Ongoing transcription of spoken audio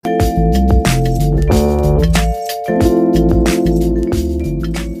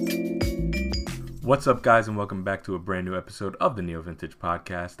What's up, guys, and welcome back to a brand new episode of the Neo Vintage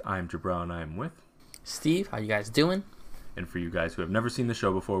Podcast. I'm Jabril, and I am with Steve. How you guys doing? And for you guys who have never seen the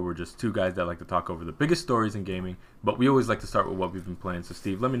show before, we're just two guys that like to talk over the biggest stories in gaming, but we always like to start with what we've been playing. So,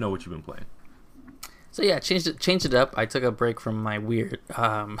 Steve, let me know what you've been playing. So yeah, changed it up. I took a break from my weird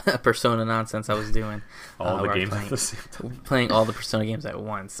Persona nonsense I was doing. All the games at the same time. Playing all the Persona games at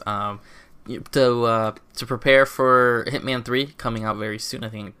once. To prepare for Hitman 3 coming out very soon. I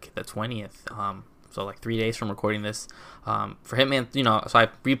think the 20th. So like 3 days from recording this. For Hitman, so I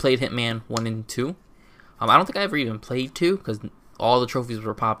replayed Hitman 1 and 2. I don't think I ever even played 2 because all the trophies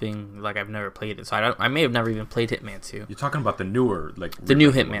were popping like I've never played it. So I may have never even played Hitman 2. You're talking about the newer, like the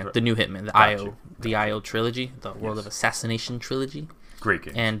new Hitman, the IO trilogy, the World of Assassination trilogy. Great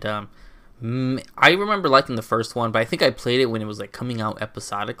game. And I remember liking the first one, but I think I played it when it was like coming out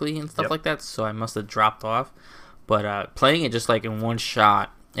episodically and stuff like that. So I must have dropped off. But playing it just like in one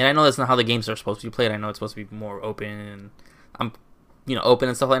shot, and I know that's not how the games are supposed to be played. I know it's supposed to be more open, and I'm open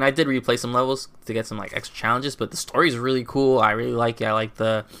and stuff like that. And I did replay some levels to get some like extra challenges, but the story is really cool. I really like it. I like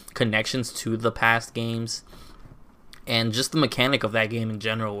the connections to the past games and just the mechanic of that game in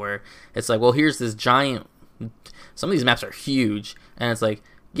general, where it's like, well, here's this giant, some of these maps are huge, and it's like,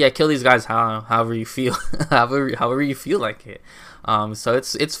 yeah, kill these guys however you feel, however you feel like it. So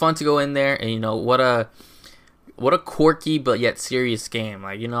it's fun to go in there, and what a quirky but yet serious game.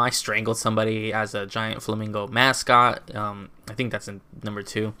 Like, I strangled somebody as a giant flamingo mascot. I think that's in number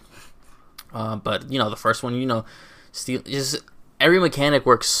 2. But the first one, just every mechanic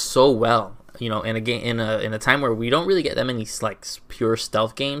works so well. In a game, in a time where we don't really get that many like pure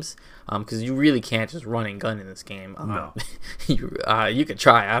stealth games. Because you really can't just run and gun in this game. No. You could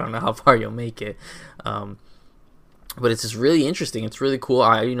try. I don't know how far you'll make it. But it's just really interesting. It's really cool.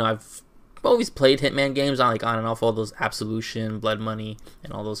 I've always played Hitman games on and off, all those Absolution, Blood Money,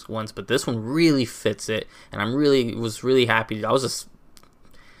 and all those ones. But this one really fits it, and was really happy. I was just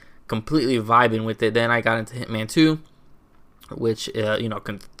completely vibing with it. Then I got into Hitman 2, which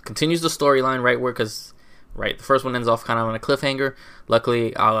continues the storyline the first one ends off kind of on a cliffhanger.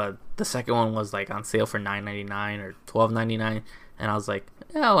 Luckily, the second one was like on sale for $9.99 or $12.99, and I was like,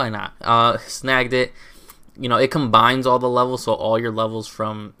 yeah, why not? Snagged it. It combines all the levels, so all your levels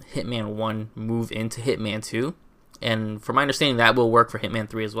from Hitman 1 move into Hitman 2. And from my understanding, that will work for Hitman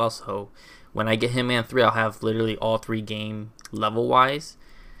 3 as well. So when I get Hitman 3, I'll have literally all 3 game level-wise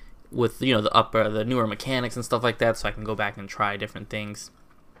with, the newer mechanics and stuff like that, so I can go back and try different things.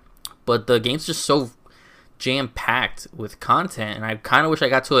 But the game's just so jam-packed with content, and I kind of wish I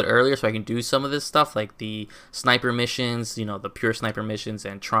got to it earlier so I can do some of this stuff, like the sniper missions, the pure sniper missions,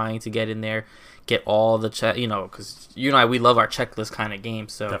 and trying to get in there, get all the because we love our checklist kind of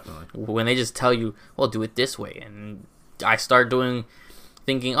games. So definitely, when they just tell you, well, do it this way, and I start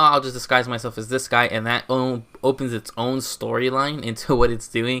thinking, oh, I'll just disguise myself as this guy, and that opens its own storyline into what it's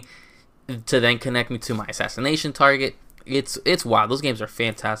doing to then connect me to my assassination target. It's wild. Those games are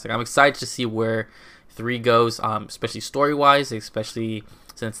fantastic. I'm excited to see where 3 goes, especially story-wise, especially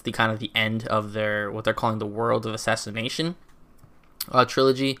since the kind of the end of what they're calling the World of Assassination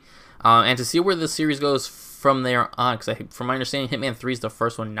trilogy, and to see where the series goes from there on. Because from my understanding, Hitman 3 is the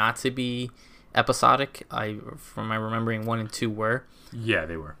first one not to be episodic. From my remembering, 1 and 2 were. Yeah,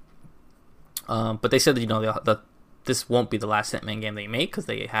 they were. But they said that this won't be the last Hitman game they make because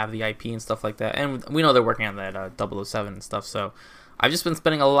they have the IP and stuff like that, and we know they're working on that 007 and stuff. So I've just been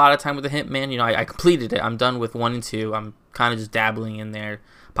spending a lot of time with the Hitman. I completed it. I'm done with 1 and 2. I'm kind of just dabbling in there,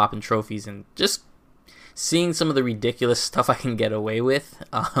 popping trophies, and just seeing some of the ridiculous stuff I can get away with,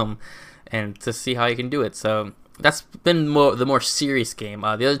 and to see how I can do it. So that's been the more serious game. The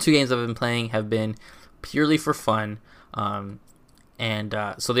other 2 games I've been playing have been purely for fun. So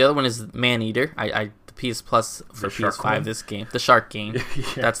the other one is Maneater. The PS Plus for PS5 this game, the shark game.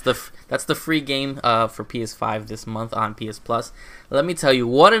 Yeah. That's the free game for PS5 this month on PS Plus. Let me tell you,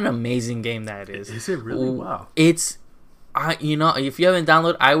 what an amazing game that is. Is it really? Wow. It's if you haven't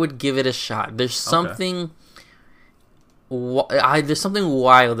downloaded, I would give it a shot. There's something there's something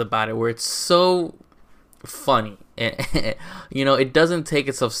wild about it where it's so funny. It doesn't take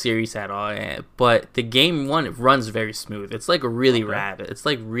itself serious at all, but the game it runs very smooth. It's like really rad. It's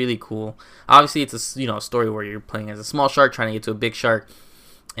like really cool. Obviously, it's a story where you're playing as a small shark trying to get to a big shark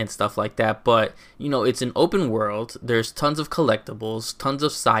and stuff like that. But it's an open world. There's tons of collectibles, tons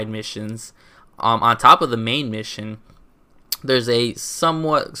of side missions. On top of the main mission, there's a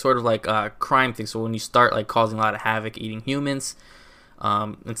somewhat sort of like crime thing. So when you start like causing a lot of havoc, eating humans.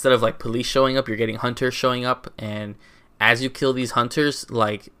 Instead of like police showing up, you're getting hunters showing up, and as you kill these hunters,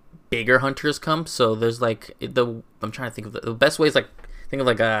 like bigger hunters come. So there's like I'm trying to think of the best way is like think of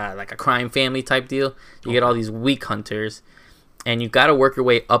like a crime family type deal. You get all these weak hunters, and you got to work your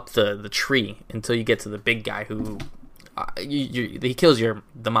way up the tree until you get to the big guy who he kills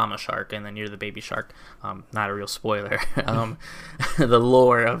the mama shark, and then you're the baby shark. Not a real spoiler. The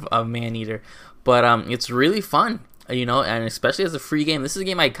lore of Maneater, but it's really fun, and especially as a free game. This is a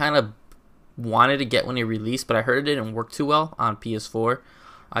game I kind of wanted to get when it released, but I heard it didn't work too well on PS4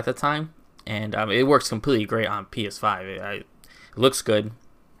 at the time, and it works completely great on PS5. It looks good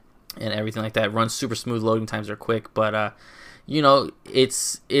and everything like that. It runs super smooth. Loading times are quick, but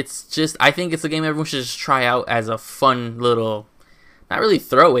it's just, I think it's a game everyone should just try out as a fun little, not really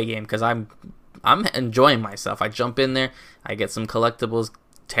throwaway game, because I'm enjoying myself. I jump in there, I get some collectibles,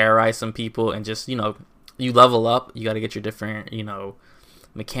 terrorize some people, and just, you level up. You got to get your different,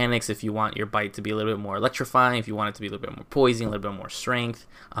 mechanics if you want your bite to be a little bit more electrifying, if you want it to be a little bit more poison, a little bit more strength.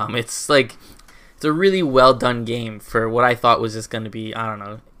 It's a really well done game for what I thought was just going to be, I don't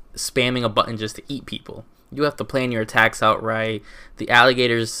know, spamming a button just to eat people. You have to plan your attacks out right. The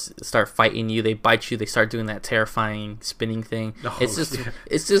alligators start fighting you. They bite you. They start doing that terrifying spinning thing. It's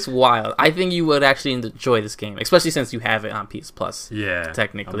just wild. I think you would actually enjoy this game, especially since you have it on PS Plus. Yeah,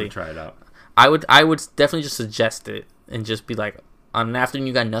 technically, I'm gonna try it out. I would definitely just suggest it and just be like, on an afternoon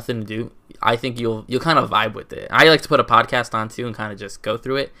you got nothing to do, I think you'll kind of vibe with it. I like to put a podcast on too and kind of just go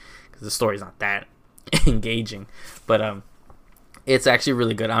through it, because the story's not that engaging, but it's actually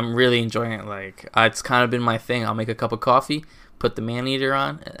really good. I'm really enjoying it. It's kind of been my thing. I'll make a cup of coffee, put the Maneater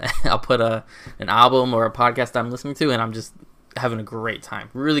on, I'll put an album or a podcast I'm listening to, and I'm just having a great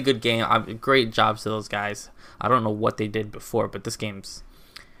time. Really good game. Great jobs to those guys. I don't know what they did before, but this game's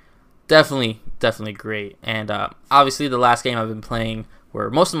definitely great. And obviously the last game I've been playing, where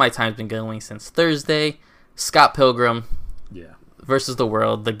most of my time's been going since Thursday, Scott Pilgrim versus the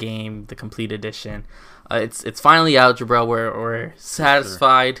World, the game, the complete edition. It's finally out, Jabril. We're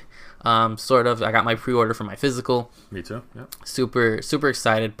satisfied, sort of. I got my pre-order for my physical. Me too. Yeah. Super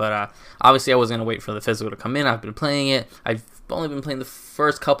excited, but obviously I wasn't gonna wait for the physical to come in. I've been playing it. I've only been playing the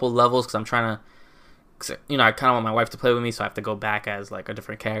first couple levels because I'm trying to, I kind of want my wife to play with me, so I have to go back as like a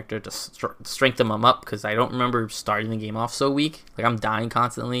different character to strengthen them up, because I don't remember starting the game off so weak. Like, I'm dying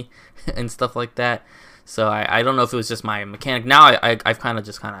constantly and stuff like that. So I don't know if it was just my mechanic. Now I've kind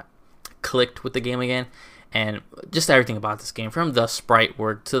of clicked with the game again, and just everything about this game, from the sprite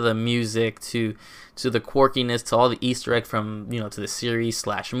work to the music to the quirkiness to all the Easter egg from to the series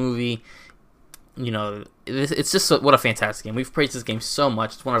 / movie. It's just what a fantastic game. We've praised this game so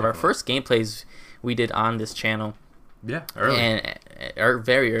much. It's one of our first gameplays we did on this channel. Yeah, early.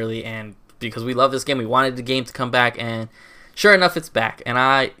 Very early, and because we love this game, we wanted the game to come back, and sure enough, it's back, and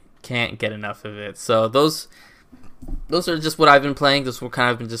I can't get enough of it. So those are just what I've been playing. This is what kind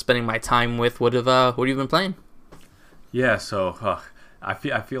of been just spending my time with. What have you been playing? Yeah, so I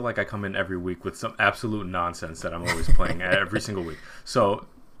feel like I come in every week with some absolute nonsense that I'm always playing every single week. So,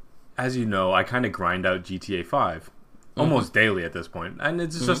 as you know, I kind of grind out GTA 5 almost daily at this point. And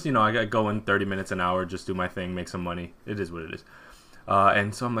it's just, I go in 30 minutes an hour, just do my thing, make some money. It is what it is.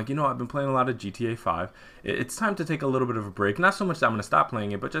 And so I'm like, I've been playing a lot of GTA 5. It's time to take a little bit of a break. Not so much that I'm going to stop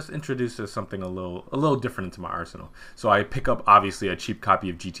playing it, but just introduce something a little different into my arsenal. So I pick up, obviously, a cheap copy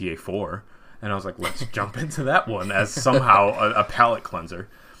of GTA 4. And I was like, let's jump into that one as somehow a palate cleanser.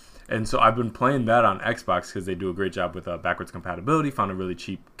 And so I've been playing that on Xbox because they do a great job with backwards compatibility. Found a really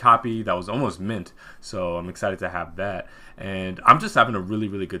cheap copy that was almost mint. So I'm excited to have that. And I'm just having a really,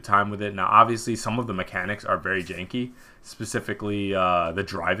 really good time with it. Now, obviously, some of the mechanics are very janky. Specifically, the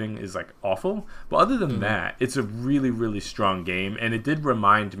driving is awful. But other than that, it's a really, really strong game. And it did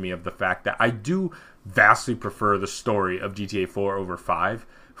remind me of the fact that I do vastly prefer the story of GTA 4 over 5.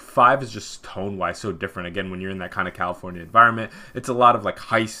 5 is just tone-wise so different. Again, when you're in that kind of California environment, it's a lot of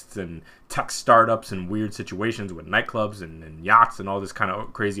heists and tech startups and weird situations with nightclubs and yachts and all this kind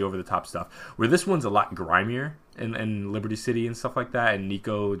of crazy over-the-top stuff. Where this one's a lot grimier in Liberty City and stuff like that. And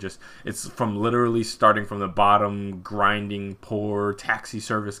Nico it's from literally starting from the bottom, grinding, poor taxi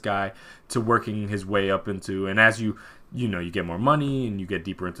service guy to working his way up into, and as you get more money and you get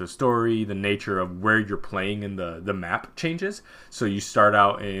deeper into the story, the nature of where you're playing in the map changes. So you start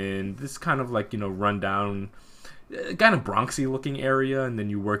out in this kind of rundown, kind of Bronxy looking area, and then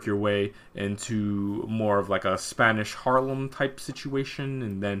you work your way into more of a Spanish Harlem type situation,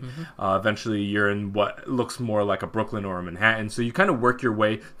 and then eventually you're in what looks more like a Brooklyn or a Manhattan. So you kind of work your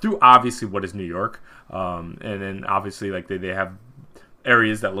way through obviously what is New York, and then obviously they have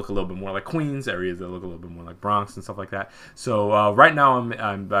areas that look a little bit more like Queens, areas that look a little bit more like Bronx and stuff like that. So right now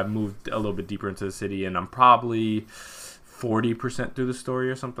I've moved a little bit deeper into the city, and I'm probably 40% through the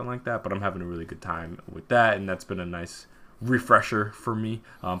story or something like that, but I'm having a really good time with that, and that's been a nice refresher for me.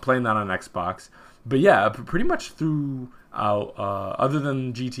 Playing that on Xbox. But yeah, pretty much through other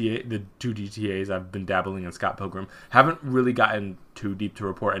than GTA, the 2 GTAs, I've been dabbling in Scott Pilgrim. Haven't really gotten too deep to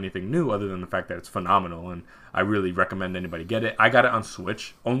report anything new other than the fact that it's phenomenal, and I really recommend anybody get it. I got it on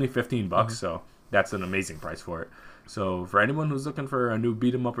Switch, only $15, so that's an amazing price for it. So for anyone who's looking for a new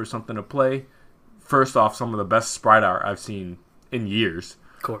beat 'em up or something to play, first off, some of the best sprite art I've seen in years.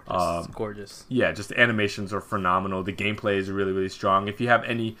 Gorgeous. Gorgeous. Yeah, just the animations are phenomenal. The gameplay is really, really strong. If you have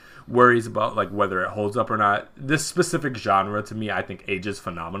any worries about like whether it holds up or not, this specific genre to me, I think ages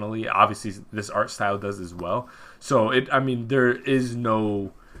phenomenally. Obviously, this art style does as well. So there is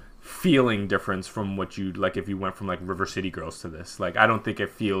no feeling difference from what you'd like if you went from like River City Girls to this. Like, I don't think it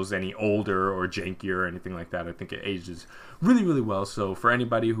feels any older or jankier or anything like that. I think it ages really, really well. So for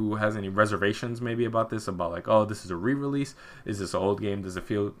anybody who has any reservations maybe about this, about like, oh, this is a re-release, is this an old game, does it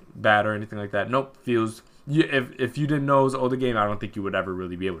feel bad or anything like that? Nope, feels, if you didn't know it was an older game, I don't think you would ever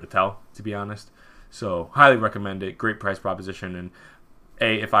really be able to tell, to be honest. So highly recommend it. Great price proposition. And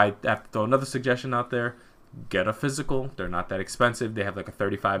if I have to throw another suggestion out there, get a physical. They're not that expensive. They have like a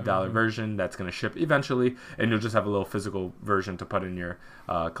 $35 version that's going to ship eventually, and you'll just have a little physical version to put in your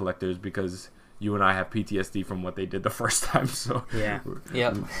collectors, because you and I have PTSD from what they did the first time. So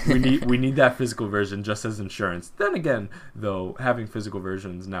we need that physical version just as insurance. Then again, though, having physical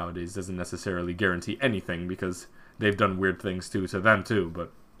versions nowadays doesn't necessarily guarantee anything, because they've done weird things to them too.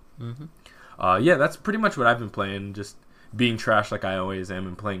 But that's pretty much what I've been playing. Just being trash like I always am,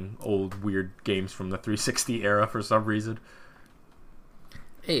 and playing old weird games from the 360 era for some reason.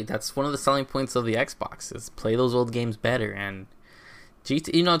 Hey, that's one of the selling points of the Xbox, is play those old games better. And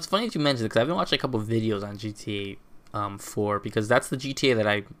GTA, it's funny that you mentioned it, because I've been watching a couple of videos on GTA 4, because that's the GTA that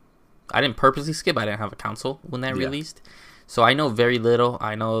I didn't purposely skip. I didn't have a console when that released, so I know very little.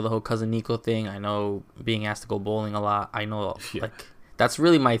 I know the whole Cousin Nico thing. I know being asked to go bowling a lot. I know like that's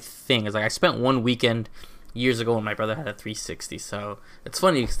really my thing. Is like I spent one weekend years ago when my brother had a 360. So it's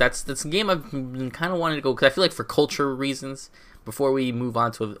funny, because that's a game I've been kind of wanting to go, because I feel like for culture reasons, before we move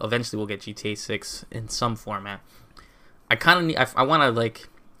on to eventually we'll get GTA 6 in some format, I kind of need, I want to like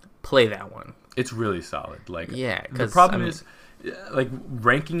play that one. It's really solid. Like, yeah, the problem is like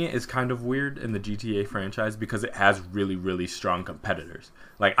ranking it is kind of weird in the GTA franchise, because it has really, really strong competitors.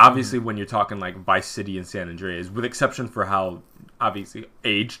 Like, obviously when you're talking like Vice City and San Andreas, with exception for how obviously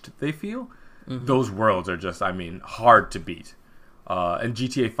aged they feel, those worlds are just, hard to beat. And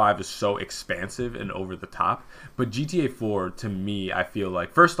GTA 5 is so expansive and over the top. But GTA 4, to me, I feel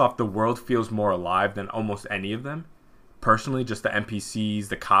like, first off, the world feels more alive than almost any of them. Personally, just the NPCs,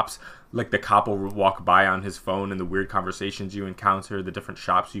 the cops, like the cop will walk by on his phone, and the weird conversations you encounter, the different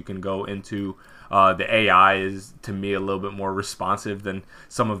shops you can go into. The AI is, to me, a little bit more responsive than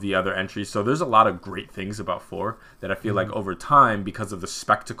some of the other entries. So there's a lot of great things about 4 that I feel like over time, because of the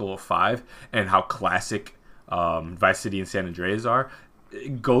spectacle of 5 and how classic Vice City and San Andreas are,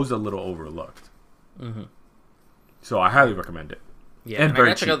 it goes a little overlooked. So I highly recommend it. Yeah, and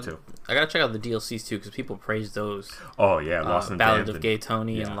very cheap too. I gotta check out the DLCs too, because people praise those. Oh yeah, Lost and Ballad of Gay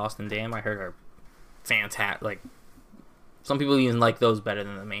Tony and Lost and Damned, I heard, are fantastic. Like, some people even like those better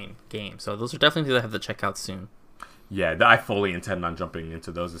than the main game. So those are definitely things I have to check out soon. Yeah, I fully intend on jumping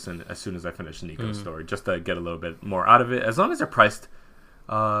into those as soon as I finish Nico's story, just to get a little bit more out of it, as long as they're priced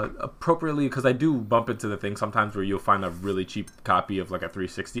appropriately, because I do bump into the thing sometimes where you'll find a really cheap copy of like a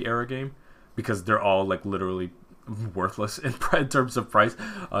 360 era game, because they're all like literally worthless in terms of price.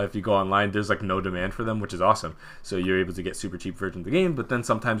 If you go online, there's like no demand for them, which is awesome. So you're able to get super cheap versions of the game, but then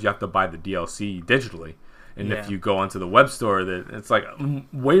sometimes you have to buy the DLC digitally. And if you go onto the web store, that it's like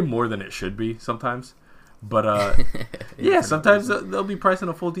way more than it should be sometimes. But yeah, sometimes they'll be pricing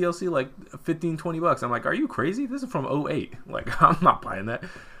a full DLC like $15-$20. I'm like, are you crazy? This is from 2008. Like, I'm not buying that.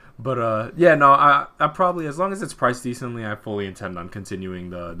 But yeah, no, I probably, as long as it's priced decently, I fully intend on continuing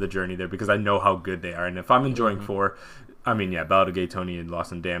the journey there, because I know how good they are. And if I'm enjoying 4, Ballad of Gay Tony and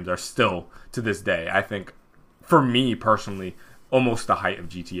Lost and Damned are still, to this day, I think, for me personally, almost the height of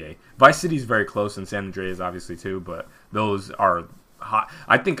GTA. Vice City is very close, and San Andreas obviously too, but those are hot.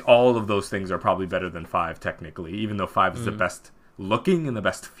 I think all of those things are probably better than 5 technically, even though 5 is the best looking and the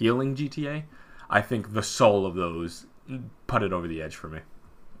best feeling GTA. I think the soul of those put it over the edge for me.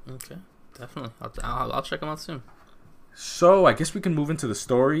 Okay, definitely. I'll check them out soon. So I guess we can move into the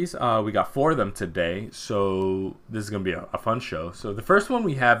stories. We got 4 of them today, so this is going to be a fun show. So the first one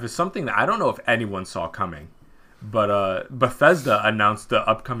we have is something that I don't know if anyone saw coming. But Bethesda announced the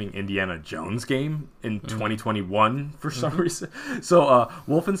upcoming Indiana Jones game in 2021 for some reason. So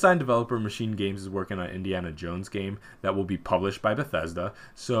Wolfenstein developer Machine Games is working on an Indiana Jones game that will be published by Bethesda.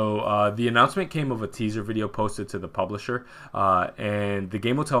 So the announcement came of a teaser video posted to the publisher, and the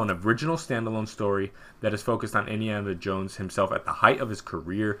game will tell an original standalone story that is focused on Indiana Jones himself at the height of his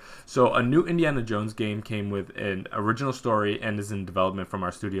career. So a new Indiana Jones game came with an original story and is in development from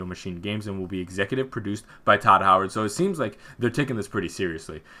our studio Machine Games and will be executive produced by Todd Howard. So it seems like they're taking this pretty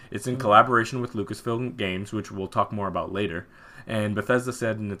seriously. It's in collaboration with Lucasfilm Games, which we'll talk more about later. And Bethesda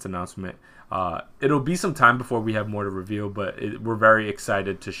said in its announcement, it'll be some time before we have more to reveal, but we're very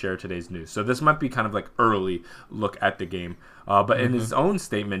excited to share today's news. So this might be kind of like early look at the game. But in his own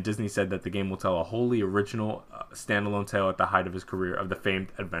statement, Disney said that the game will tell a wholly original standalone tale at the height of his career of the famed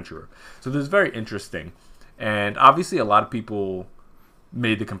adventurer. So this is very interesting. And obviously a lot of people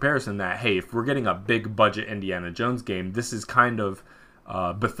made the comparison that, hey, if we're getting a big budget Indiana Jones game, this is kind of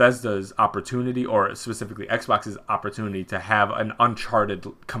Bethesda's opportunity, or specifically Xbox's opportunity, to have an Uncharted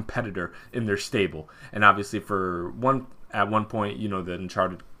competitor in their stable. And obviously at one point, you know, the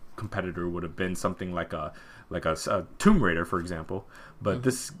Uncharted competitor would have been something like a Tomb Raider, for example. But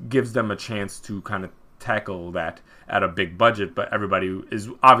this gives them a chance to kind of tackle that at a big budget. But everybody is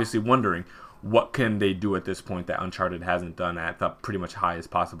obviously wondering, what can they do at this point that Uncharted hasn't done at the pretty much highest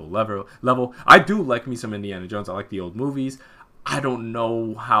possible level? I do like me some Indiana Jones. I like the old movies. I don't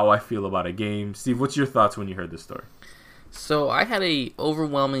know how I feel about a game. Steve, what's your thoughts when you heard this story? So I had a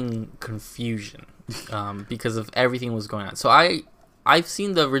overwhelming confusion because of everything that was going on. So I've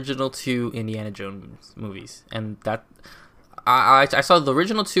seen the original 2 Indiana Jones movies, and that I saw the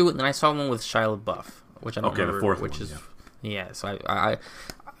original 2, and then I saw one with Shia LaBeouf, which I don't remember. The fourth which one, is yeah. So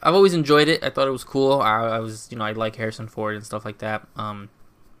I've always enjoyed it. I thought it was cool. I was, you know, I like Harrison Ford and stuff like that.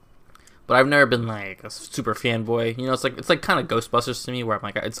 But I've never been like a super fanboy. You know, it's like kind of Ghostbusters to me, where I'm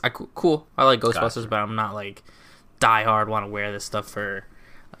like, cool. I like Ghostbusters, Gotcha. but I'm not like die hard want to wear this stuff for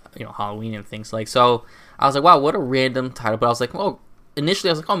you know, Halloween and things like. So I was like, wow, what a random title. But I was like, well, initially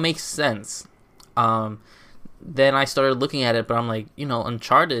I was like, oh, makes sense. Then I started looking at it, but I'm like, you know,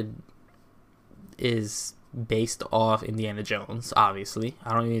 Uncharted is based off Indiana Jones, obviously.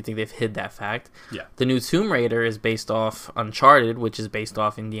 I don't even think they've hid that fact. Yeah. The new Tomb Raider is based off Uncharted, which is based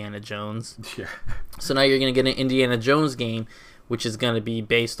off Indiana Jones. Yeah. So now you're going to get an Indiana Jones game, which is going to be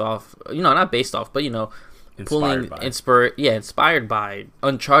based off, you know, not based off, but, you know, inspired by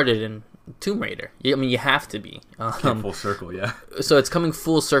Uncharted and Tomb Raider. I mean, you have to be. Full circle, yeah. So it's coming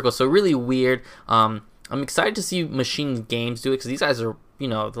full circle. So really weird. I'm excited to see Machine Games do it, because these guys are, you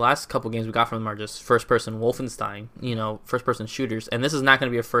know, the last couple games we got from them are just first-person Wolfenstein, you know, first-person shooters. And this is not going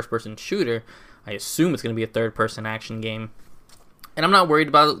to be a first-person shooter. I assume it's going to be a third-person action game. And I'm not worried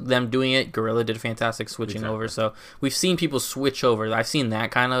about them doing it. Guerrilla did fantastic switching over. So we've seen people switch over. I've seen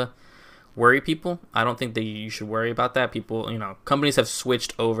that kind of worry people. I don't think that you should worry about that. People, you know, companies have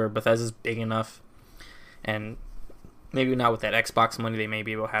switched over. Bethesda's big enough. And maybe not with that Xbox money, they may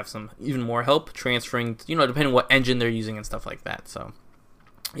be able to have some even more help transferring, you know, depending on what engine they're using and stuff like that. So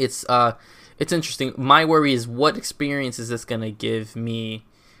it's interesting. My worry is, what experience is this going to give me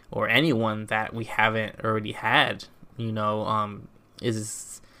or anyone that we haven't already had? You know,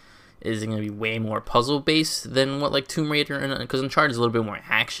 is it going to be way more puzzle based than what like Tomb Raider? Because Uncharted is a little bit more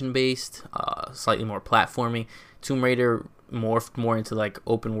action based, slightly more platforming. Tomb Raider morphed more into like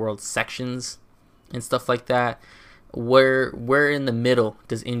open world sections and stuff like that. Where in the middle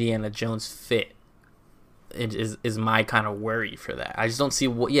does Indiana Jones fit? It is my kind of worry for that. I just don't see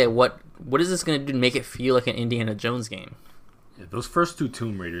what is this going to do to make it feel like an Indiana Jones game? Yeah, those first 2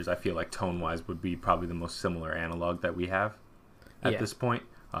 Tomb Raiders, I feel like tone-wise would be probably the most similar analog that we have at this point.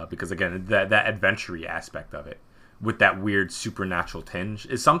 Because again, that adventure-y aspect of it, with that weird supernatural tinge,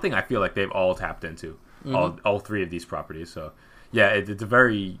 is something I feel like they've all tapped into. All 3 of these properties. So yeah, it's a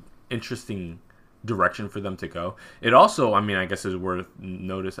very interesting direction for them to go. It also, I mean, I guess is worth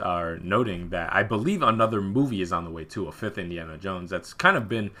noting that I believe another movie is on the way too, a 5th Indiana Jones. That's kind of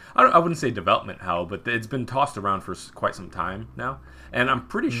been, I wouldn't say development hell, but it's been tossed around for quite some time now. And I'm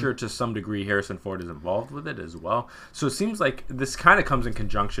pretty sure to some degree Harrison Ford is involved with it as well. So it seems like this kind of comes in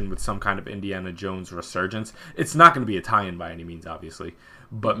conjunction with some kind of Indiana Jones resurgence. It's not going to be a tie-in by any means, obviously.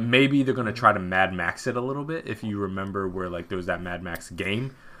 But maybe they're going to try to Mad Max it a little bit. If you remember where like there was that Mad Max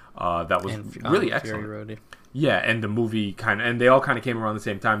game. That was really excellent. Road. Yeah, and the movie and they all kind of came around the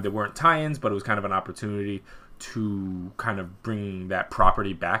same time. They weren't tie-ins, but it was kind of an opportunity to kind of bring that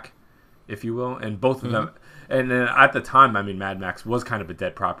property back, if you will. And both of them, and then at the time, I mean, Mad Max was kind of a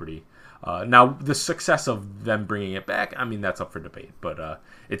dead property. Now, the success of them bringing it back, I mean, that's up for debate. But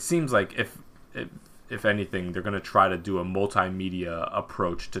it seems like if if anything, they're going to try to do a multimedia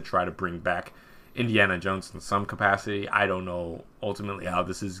approach to try to bring back Indiana Jones in some capacity. I don't know ultimately how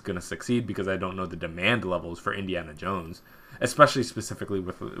this is going to succeed because I don't know the demand levels for Indiana Jones, especially specifically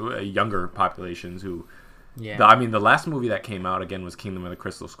with younger populations who. Yeah. I mean, the last movie that came out again was Kingdom of the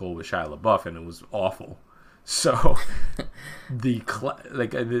Crystal Skull with Shia LaBeouf, and it was awful. So,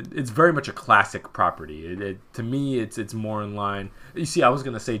 it's very much a classic property. To me, it's more in line. You see, I was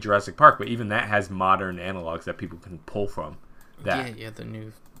gonna say Jurassic Park, but even that has modern analogs that people can pull from. That the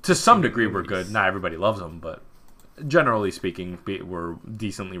new. To some degree, were good. Not everybody loves them, but generally speaking, were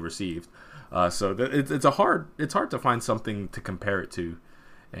decently received. So it's hard to find something to compare it to.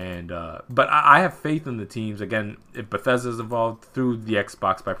 And but I have faith in the teams. Again, if Bethesda's involved through the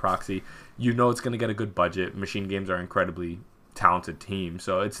Xbox by proxy, it's going to get a good budget. Machine Games are an incredibly talented team,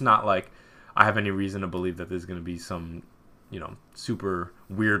 so it's not like I have any reason to believe that there's going to be some, super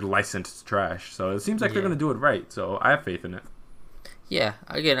weird licensed trash. So it seems like they're going to do it right. So I have faith in it. Yeah,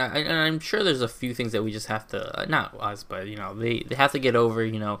 again, I'm sure there's a few things that we just have to, not us, but, they have to get over.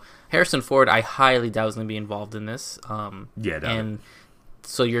 Harrison Ford, I highly doubt is going to be involved in this. And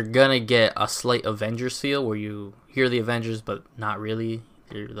so you're going to get a slight Avengers feel where you hear the Avengers, but not really.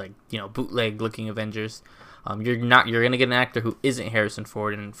 You're like, bootleg looking Avengers. You're going to get an actor who isn't Harrison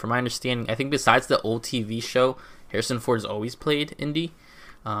Ford. And from my understanding, I think besides the old TV show, Harrison Ford's always played Indy.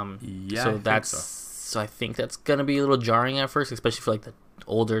 So I think that's going to be a little jarring at first, especially for like the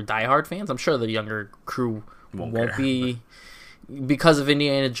older diehard fans. I'm sure the younger crew won't be, because of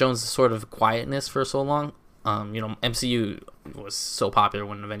Indiana Jones' sort of quietness for so long. MCU was so popular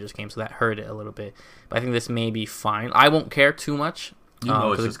when Avengers came, so that hurt it a little bit. But I think this may be fine. I won't care too much.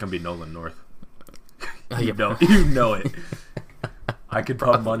 It's just going to be Nolan North. You know it. I could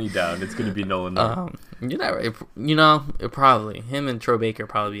put money down. It's going to be Nolan North. It probably. Him and Troy Baker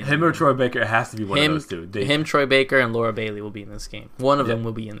probably. Him or Troy Baker, it has to be one of those two. Him, Troy Baker, and Laura Bailey will be in this game. One of them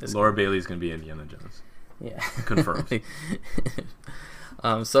will be in this Laura Bailey's going to be Indiana Jones. Yeah. Confirmed.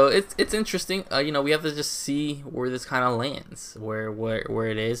 So it's interesting. We have to just see where this kind of lands, where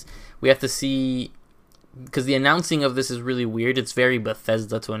it is. We have to see, because the announcing of this is really weird. It's very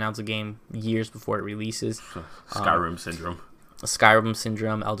Bethesda to announce a game years before it releases. Skyrim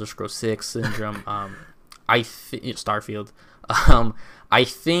syndrome, Elder Scrolls 6 syndrome. Starfield. I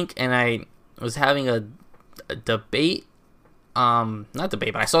think, and I was having a debate. Not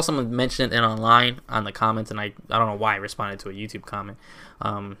debate, but I saw someone mention it online on the comments, and I don't know why I responded to a YouTube comment.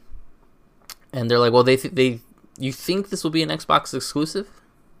 And they're like, "Well, you think this will be an Xbox exclusive?"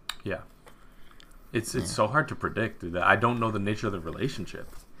 Yeah, it's so hard to predict. I don't know the nature of the relationship.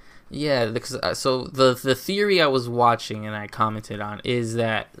 Yeah, because so the theory I was watching and I commented on is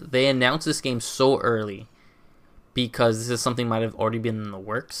that they announced this game so early because this is something might have already been in the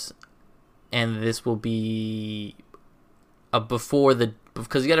works, and this will be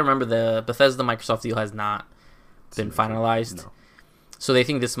because you got to remember the Bethesda Microsoft deal has not been finalized. No. So they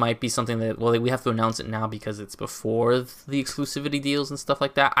think this might be something that, we have to announce it now because it's before the exclusivity deals and stuff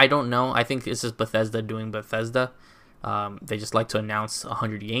like that. I don't know. I think it's just Bethesda doing Bethesda. They just like to announce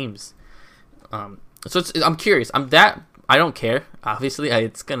 100 games. So I'm curious. I don't care. Obviously,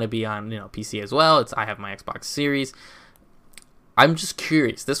 it's gonna be on PC as well. I have my Xbox Series. I'm just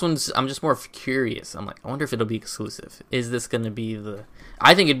curious. I'm just more curious. I'm like, I wonder if it'll be exclusive. Is this gonna be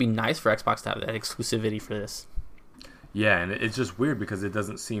I think it'd be nice for Xbox to have that exclusivity for this. Yeah, and it's just weird because it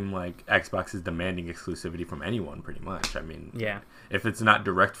doesn't seem like Xbox is demanding exclusivity from anyone, pretty much. I mean, yeah. If it's not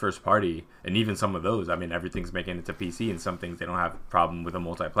direct first party, and even some of those, I mean, everything's making it to PC, and some things they don't have a problem with a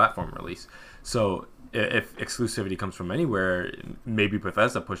multi-platform release. So if exclusivity comes from anywhere, maybe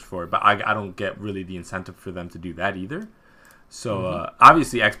Bethesda pushed for it, but I don't get really the incentive for them to do that either. So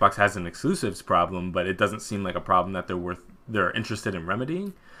obviously Xbox has an exclusives problem, but it doesn't seem like a problem that they're interested in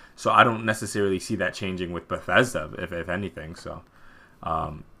remedying. So I don't necessarily see that changing with Bethesda, if anything. So,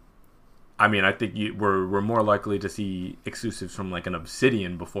 I mean, I think we're more likely to see exclusives from like an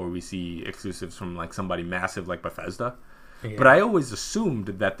Obsidian before we see exclusives from like somebody massive like Bethesda. Yeah. But I always assumed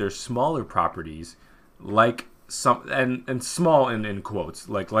that there's smaller properties like some and small in quotes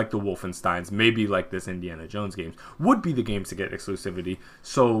like the Wolfensteins, maybe like this Indiana Jones games would be the games to get exclusivity.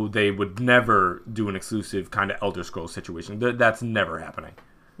 So they would never do an exclusive kind of Elder Scrolls situation. That's never happening.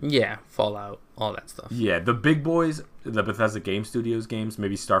 Yeah, Fallout, all that stuff. Yeah, the big boys, the Bethesda Game Studios games,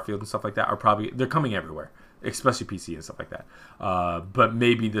 maybe Starfield and stuff like that, they're coming everywhere, especially PC and stuff like that. But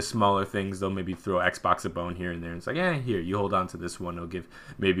maybe the smaller things, they'll maybe throw Xbox a bone here and there. And it's like, here, you hold on to this one. It'll give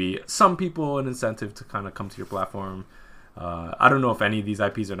maybe some people an incentive to kind of come to your platform. I don't know if any of these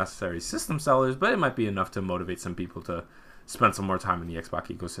IPs are necessarily system sellers, but it might be enough to motivate some people to spend some more time in the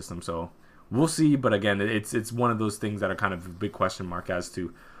Xbox ecosystem. So we'll see. But again, it's one of those things that are kind of a big question mark as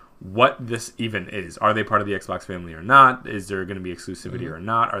to what this even is. Are they part of the Xbox family or not? Is there going to be exclusivity or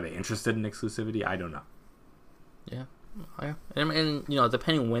not? Are they interested in exclusivity? I don't know. Yeah. And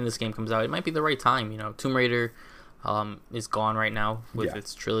depending when this game comes out, it might be the right time. Tomb Raider is gone right now with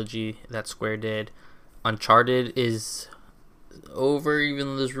its trilogy that Square did. Uncharted is over, even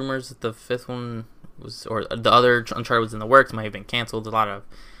though there's rumors that the fifth one was, or the other Uncharted was in the works, might have been canceled. A lot of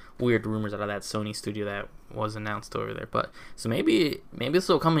weird rumors out of that Sony studio that was announced over there. But so maybe this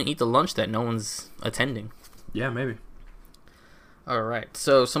will come and eat the lunch that no one's attending. Yeah, maybe. All right.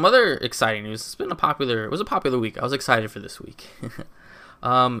 So some other exciting news. It was a popular week. I was excited for this week.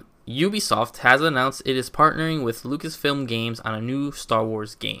 Ubisoft has announced it is partnering with Lucasfilm Games on a new Star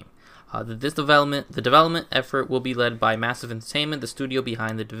Wars game. The development effort will be led by Massive Entertainment, the studio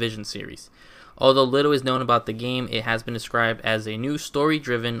behind the Division series. Although little is known about the game, it has been described as a new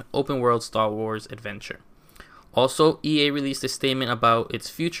story-driven, open-world Star Wars adventure. Also, EA released a statement about its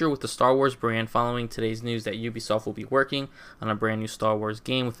future with the Star Wars brand following today's news that Ubisoft will be working on a brand new Star Wars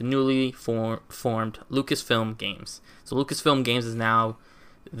game with the newly formed Lucasfilm Games. So Lucasfilm Games is now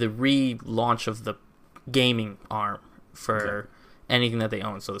the relaunch of the gaming arm for anything that they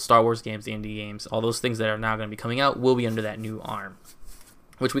own. So the Star Wars games, the indie games, all those things that are now going to be coming out will be under that new arm.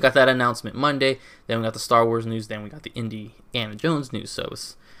 Which we got that announcement Monday. Then we got the Star Wars news. Then we got the Indiana Jones news. So it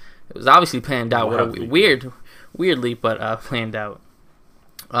was obviously planned out. What a weird leap, but planned out.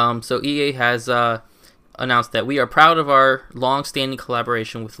 So EA has announced that we are proud of our long-standing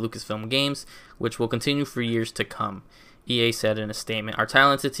collaboration with Lucasfilm Games, which will continue for years to come. EA said in a statement, "Our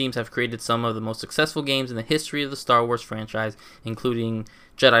talented teams have created some of the most successful games in the history of the Star Wars franchise, including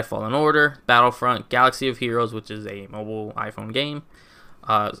Jedi Fallen Order, Battlefront, Galaxy of Heroes," which is a mobile iPhone game,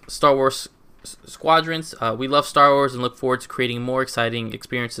 Star Wars Squadrons. We love Star Wars and look forward to creating more exciting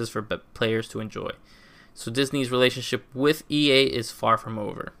experiences for players to enjoy. So Disney's relationship with EA is far from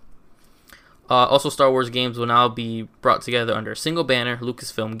over. Also, Star Wars games will now be brought together under a single banner,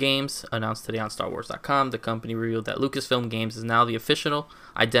 Lucasfilm Games. Announced today on StarWars.com, the company revealed that Lucasfilm Games is now the official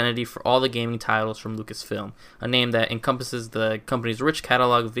identity for all the gaming titles from Lucasfilm, a name that encompasses the company's rich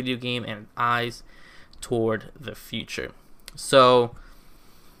catalog of video game and eyes toward the future. So,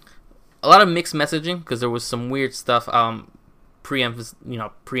 a lot of mixed messaging because there was some weird stuff.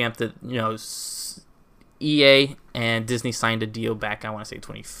 Preempted. EA and Disney signed a deal back, I want to say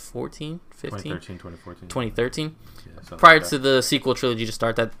 2014, 2013. Yeah, prior to the sequel trilogy to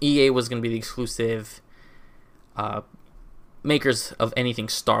start, that EA was going to be the exclusive makers of anything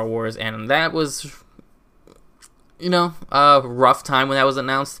Star Wars, and that was, a rough time when that was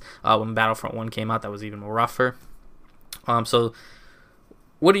announced. When Battlefront 1 came out, that was even more rougher. So,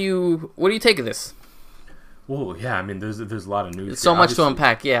 what do you take of this? Well, yeah, I mean, there's a lot of news. It's so much to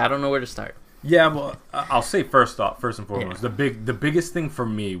unpack. Yeah, I don't know where to start. Yeah, well, I'll say first and foremost, the biggest thing for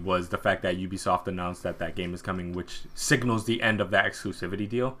me was the fact that Ubisoft announced that game is coming, which signals the end of that exclusivity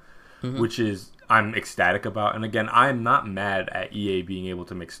deal, which is I'm ecstatic about. And again, I'm not mad at EA being able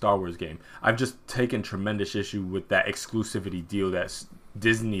to make Star Wars game. I've just taken tremendous issue with that exclusivity deal that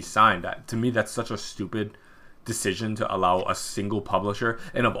Disney signed. To me, that's such a stupid decision to allow a single publisher,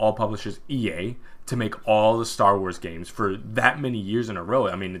 and of all publishers, EA, to make all the Star Wars games for that many years in a row.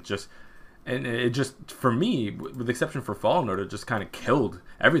 I mean, it just, for me, with the exception for Fallen Order, just kind of killed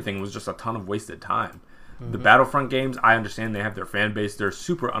everything. It was just a ton of wasted time. The Battlefront games, I understand they have their fan base. They're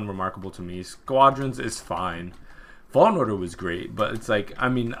super unremarkable to me. Squadrons is fine. Fallen Order was great, but it's like, I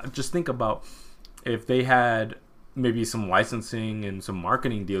mean, just think about if they had maybe some licensing and some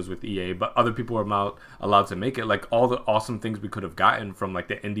marketing deals with EA, but other people are allowed to make it. Like all the awesome things we could have gotten from like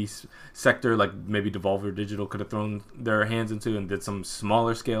the indie sector, like maybe Devolver Digital could have thrown their hands into and did some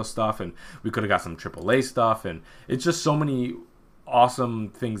smaller scale stuff, and we could have got some AAA stuff, and it's just so many awesome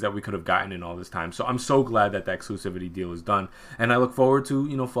things that we could have gotten in all this time. So I'm so glad that exclusivity deal is done, and I look forward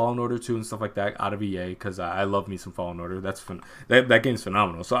to Fallen Order 2 and stuff like that out of EA, because I love me some Fallen Order. That game's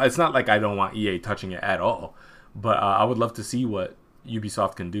phenomenal. So it's not like I don't want EA touching it at all. But I would love to see what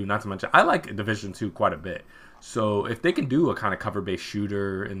Ubisoft can do. Not to mention, I like Division 2 quite a bit. So if they can do a kind of cover-based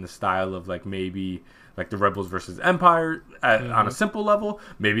shooter in the style of like maybe like the Rebels versus Empire on a simple level,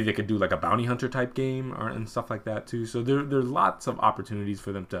 maybe they could do like a bounty hunter type game and stuff like that too. So there's lots of opportunities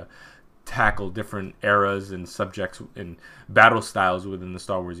for them to tackle different eras and subjects and battle styles within the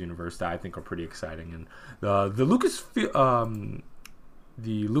Star Wars universe that I think are pretty exciting. And the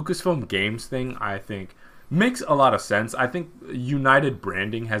Lucasfilm Games thing, I think, makes a lot of sense. I think united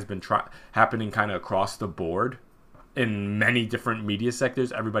branding has been happening kind of across the board in many different media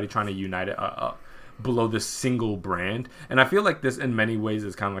sectors. Everybody trying to unite it. below this single brand. And I feel like this in many ways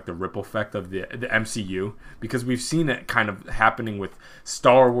is kind of like the ripple effect of the MCU, because we've seen it kind of happening with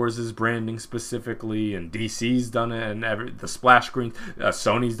Star Wars' branding specifically, and DC's done it, and the splash screen,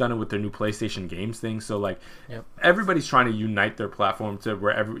 Sony's done it with their new PlayStation Games thing. So like everybody's trying to unite their platform to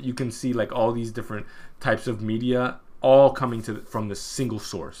wherever you can see like all these different types of media all coming from this single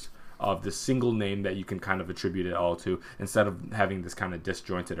source of the single name that you can kind of attribute it all to, instead of having this kind of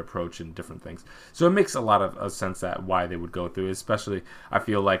disjointed approach and different things. So it makes a lot of sense that why they would go through, especially I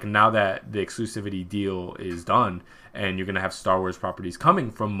feel like now that the exclusivity deal is done and you're going to have Star Wars properties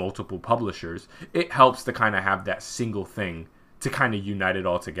coming from multiple publishers, it helps to kind of have that single thing to kind of unite it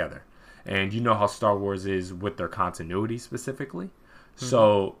all together. And you know how Star Wars is with their continuity specifically. Mm-hmm.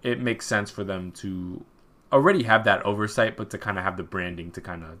 So it makes sense for them to already have that oversight, but to kind of have the branding to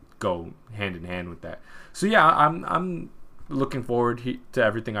kind of go hand in hand with that. So yeah, I'm looking forward to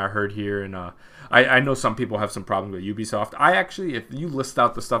everything I heard here, and I know some people have some problems with Ubisoft. I actually, if you list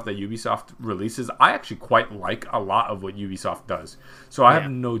out the stuff that Ubisoft releases, I actually quite like a lot of what Ubisoft does. So I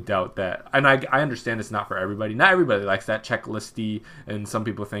have no doubt that, and I understand it's not for everybody. Not everybody likes that checklisty, and some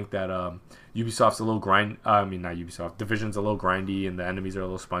people think that Ubisoft's a little not Ubisoft. Division's a little grindy, and the enemies are a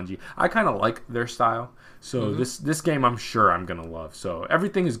little spongy. I kind of like their style. So this game, I'm sure I'm gonna love. So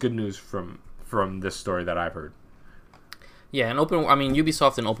everything is good news from this story that I've heard. Yeah,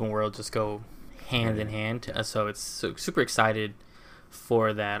 Ubisoft and open world just go hand in hand. So it's super excited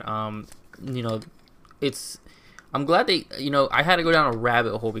for that. I'm glad they. I had to go down a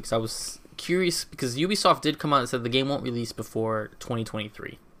rabbit hole because I was curious, because Ubisoft did come out and said the game won't release before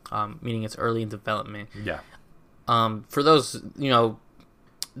 2023, meaning it's early in development. Yeah. For those,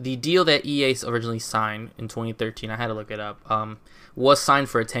 the deal that EA originally signed in 2013, I had to look it up, was signed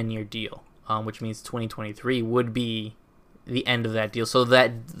for a 10-year deal, which means 2023 would be the end of that deal. So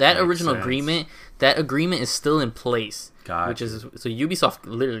that original agreement is still in place. Gotcha. Which is, so Ubisoft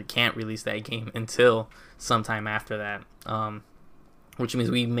literally can't release that game until sometime after that, which means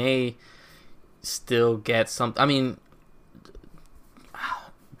we may still get some. I mean,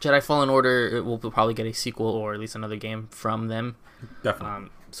 Jedi Fallen Order will probably get a sequel or at least another game from them. Definitely.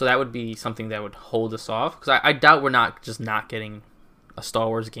 So that would be something that would hold us off, because I doubt we're not getting a Star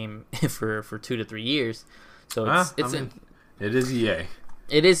Wars game for 2 to 3 years. So it is EA.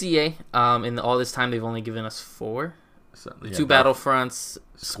 It is EA. In all this time, they've only given us 4. So, 2 Battlefronts,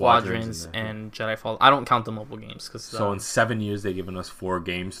 Squadrons, and Jedi Fallen. I don't count the mobile games. So in 7 years, they've given us 4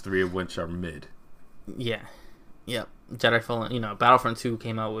 games, 3 of which are mid. Yeah. Yep. Jedi Fallen, Battlefront 2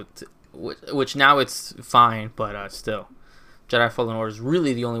 came out with, which now it's fine, but still. Jedi Fallen Order is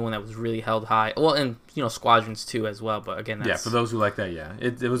really the only one that was really held high. Well, and Squadrons 2 as well, but again, that's... Yeah, for those who like that, yeah.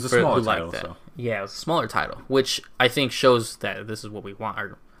 It was a smaller title, so... Yeah, it was a smaller title, which I think shows that this is what we want.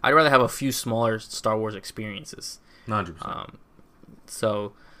 I'd rather have a few smaller Star Wars experiences. 100%.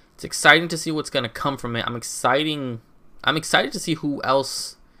 So it's exciting to see what's going to come from it. I'm excited to see who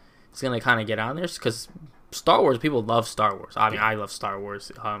else is going to kind of get on there, because Star Wars, people love Star Wars. I mean, I love Star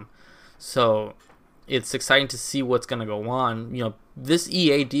Wars. So it's exciting to see what's going to go on. This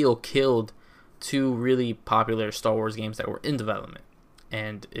EA deal killed 2 really popular Star Wars games that were in development,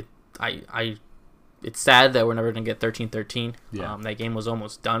 and it's sad that we're never going to get 1313. Yeah. That game was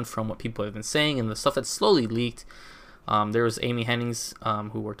almost done from what people have been saying, and the stuff that's slowly leaked. There was Amy Hennings,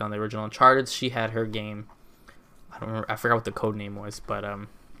 who worked on the original Uncharted. She had her game. I don't remember. I forgot what the code name was, but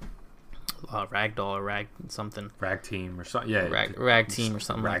Ragdoll or Rag something. Rag Team or something. Yeah. Rag Team or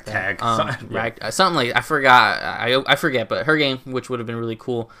something like that. Tag. Something like, I forgot. I forget. But her game, which would have been really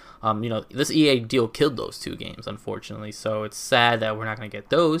cool. This EA deal killed those 2 games, unfortunately. So it's sad that we're not going to get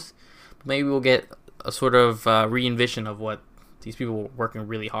those. But maybe we'll get a sort of re-envision of what these people were working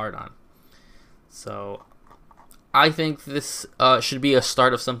really hard on. So I think this should be a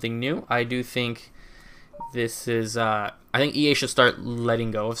start of something new. I do think this is... I think EA should start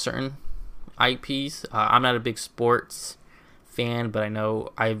letting go of certain IPs. I'm not a big sports fan, but I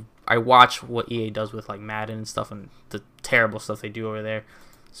know I watch what EA does with like Madden and stuff, and the terrible stuff they do over there.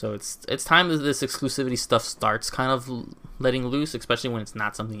 So it's time that this exclusivity stuff starts kind of letting loose, especially when it's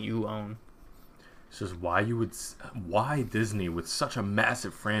not something you own. It's just why Disney, with such a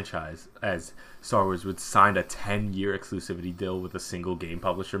massive franchise as Star Wars, would sign a 10-year exclusivity deal with a single game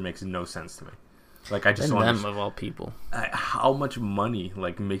publisher makes no sense to me. Like, I just don't them of all people. How much money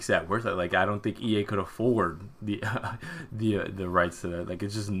makes that worth it? Like, I don't think EA could afford the rights to that. Like,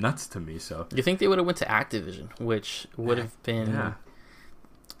 it's just nuts to me. So you think they would have went to Activision, which would have been? Yeah.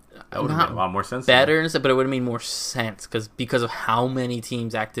 That would have made a lot more sense. Better, but it would have made more sense because of how many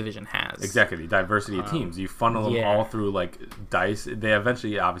teams Activision has. Exactly, the diversity of teams. You funnel them all through like DICE. They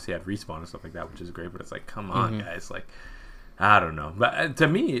eventually obviously had Respawn and stuff like that, which is great. But it's like, come on, guys, like. I don't know. But to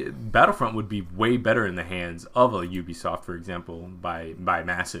me, Battlefront would be way better in the hands of a Ubisoft, for example, by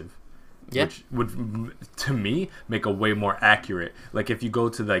Massive. Yeah. Which would, to me, make a way more accurate. Like, if you go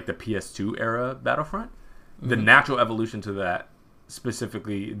to, like, the PS2 era Battlefront, the natural evolution to that,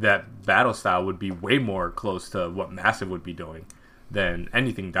 specifically that battle style, would be way more close to what Massive would be doing than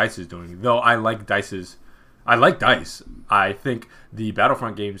anything DICE is doing. Though I like DICE. I think the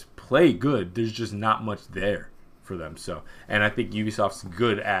Battlefront games play good. There's just not much there for them. So, and I think Ubisoft's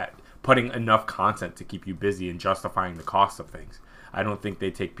good at putting enough content to keep you busy and justifying the cost of things. I don't think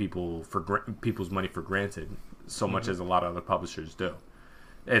they take people's money for granted so much as a lot of other publishers do.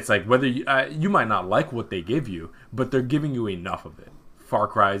 It's like whether you might not like what they give you, but they're giving you enough of it. Far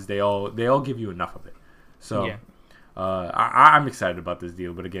Cry's, they all give you enough of it. So I'm excited about this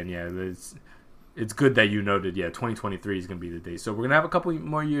deal. But again, it's good that you noted 2023 is going to be the day. So we're going to have a couple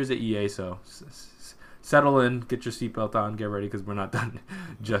more years at EA. So settle in, get your seatbelt on, get ready, because we're not done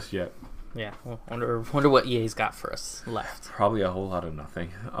just yet. Yeah, wonder what EA's got for us left. Probably a whole lot of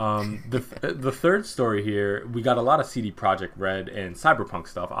nothing. The third story here, we got a lot of CD Projekt Red and Cyberpunk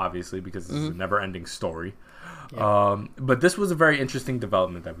stuff, obviously, because this is a never-ending story. Yeah. But this was a very interesting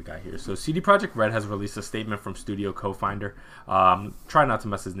development that we got here. So CD Projekt Red has released a statement from studio co-founder, try not to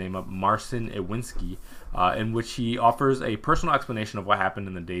mess his name up, Marcin Iwinski, in which he offers a personal explanation of what happened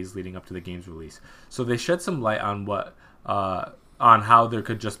in the days leading up to the game's release. So they shed some light on on how there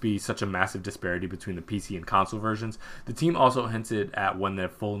could just be such a massive disparity between the PC and console versions. The team also hinted at when the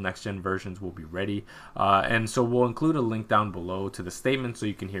full next-gen versions will be ready. And so we'll include a link down below to the statement so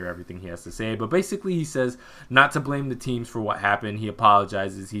you can hear everything he has to say. But basically he says not to blame the teams for what happened. He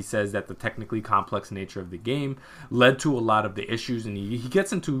apologizes. He says that the technically complex nature of the game led to a lot of the issues. And he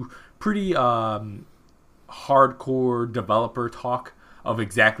gets into pretty hardcore developer talk of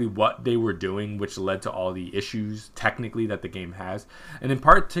exactly what they were doing, which led to all the issues technically that the game has. And in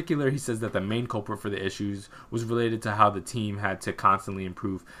particular, he says that the main culprit for the issues was related to how the team had to constantly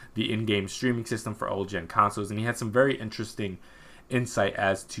improve the in-game streaming system for old-gen consoles. And he had some very interesting insight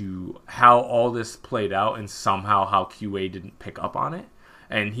as to how all this played out and somehow how QA didn't pick up on it.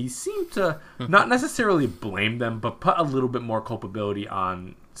 And he seemed to not necessarily blame them, but put a little bit more culpability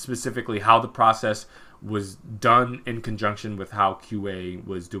on specifically how the process was done in conjunction with how QA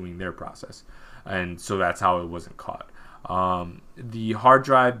was doing their process. And so that's how it wasn't caught. The hard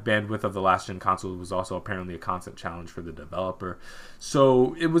drive bandwidth of the last-gen console was also apparently a concept challenge for the developer.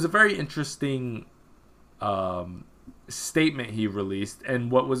 So it was a very interesting statement he released.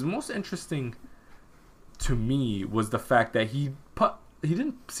 And what was most interesting to me was the fact that he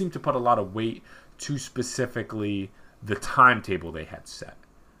didn't seem to put a lot of weight to specifically the timetable they had set.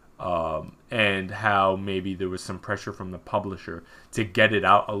 And how maybe there was some pressure from the publisher to get it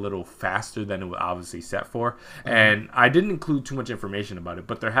out a little faster than it was obviously set for. And I didn't include too much information about it,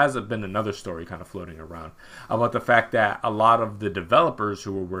 but there has been another story kind of floating around about the fact that a lot of the developers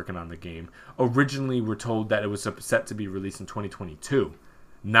who were working on the game originally were told that it was set to be released in 2022,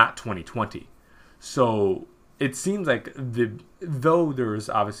 not 2020. So it seems like though there was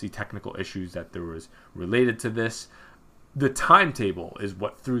obviously technical issues that there was related to this, the timetable is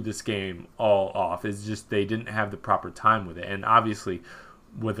what threw this game all off. It's just they didn't have the proper time with it. And obviously,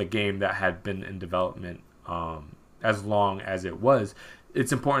 with a game that had been in development as long as it was,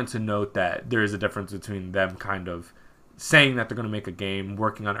 it's important to note that there is a difference between them kind of saying that they're going to make a game,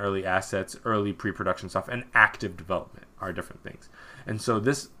 working on early assets, early pre-production stuff, and active development are different things. And so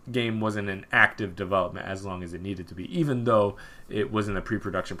this game wasn't in active development as long as it needed to be, even though it was in the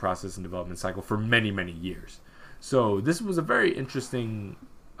pre-production process and development cycle for many, many years. So this was a very interesting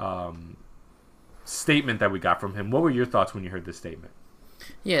statement that we got from him. What were your thoughts when you heard this statement?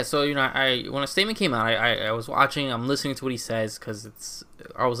 Yeah, so when a statement came out, I was watching, I'm listening to what he says because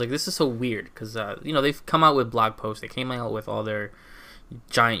I was like, this is so weird because they've come out with blog posts, they came out with all their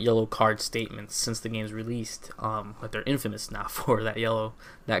giant yellow card statements since the game's released, but they're infamous now for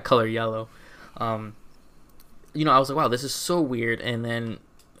that color yellow. I was like, wow, this is so weird, and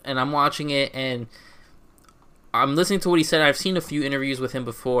I'm watching it and I'm listening to what he said. I've seen a few interviews with him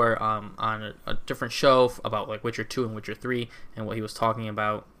before on a different show about like Witcher 2 and Witcher 3 and what he was talking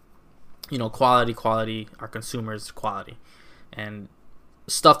about. Quality, our consumers' quality. And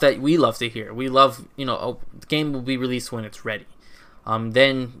stuff that we love to hear. We love, the game will be released when it's ready.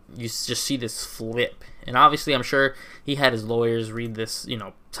 Then you just see this flip, and obviously I'm sure he had his lawyers read this,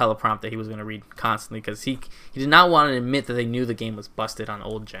 teleprompt that he was going to read constantly, because he did not want to admit that they knew the game was busted on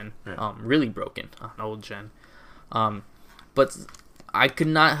old gen, really broken on old gen. But I could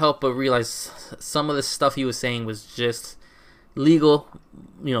not help but realize some of the stuff he was saying was just legal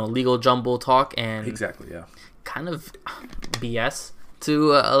jumble talk, and exactly, yeah, kind of BS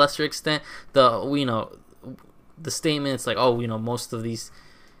to a lesser extent. The statements like, most of these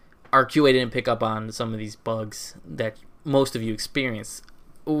QA didn't pick up on some of these bugs that most of you experience.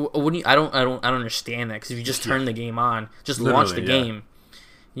 I don't understand that, because if you just turn the game on, just launch the game,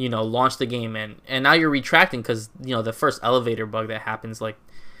 launch the game, and now you're retracting, because the first elevator bug that happens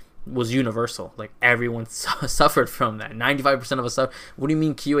was universal. Like, everyone suffered from that. 95% of us suffered. What do you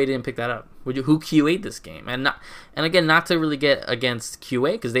mean QA didn't pick that up? Who QA'd this game? And again, not to really get against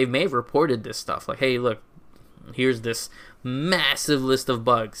QA, because they may have reported this stuff. Like, hey, look, here's this massive list of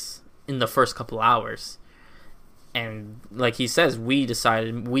bugs in the first couple hours. And like he says, we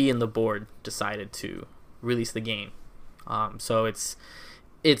and the board decided to release the game. So it's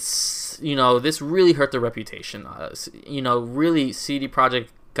this really hurt their reputation. Really, CD Projekt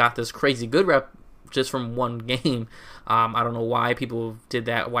got this crazy good rep just from one game. I don't know why people did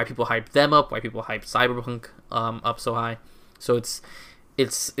that, why people hyped them up, why people hyped Cyberpunk up so high. So it's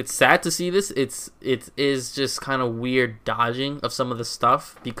sad to see this. It is just kind of weird dodging of some of the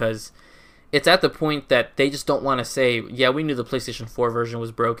stuff, because it's at the point that they just don't want to say, yeah, we knew the PlayStation 4 version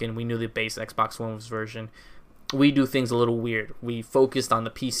was broken, we knew the base Xbox One version. We do things a little weird. We focused on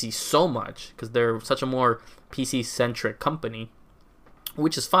the PC so much because they're such a more PC-centric company,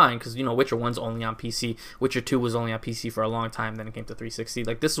 which is fine, because Witcher 1's only on PC, Witcher 2 was only on PC for a long time, then it came to 360.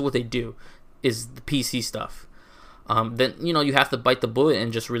 Like, this is what they do, is the PC stuff. Then you have to bite the bullet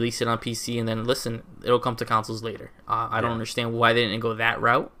and just release it on PC, and then listen, it'll come to consoles later. I don't understand why they didn't go that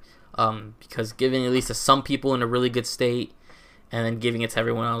route, because giving at least to some people in a really good state and then giving it to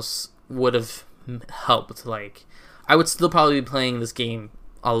everyone else would have helped. Like, I would still probably be playing this game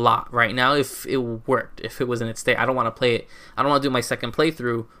a lot right now if it worked, if it was in its state. I don't want to play it. I don't want to do my second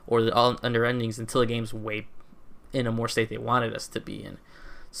playthrough or the all under endings until the game's way in a more state they wanted us to be in.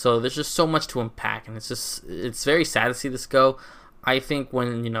 So there's just so much to unpack, and it's very sad to see this go. I think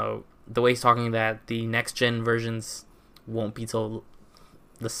when the way he's talking that the next gen versions won't be till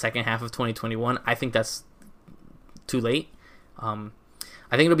the second half of 2021, I think that's too late.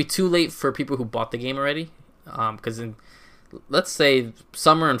 I think it'll be too late for people who bought the game already, because let's say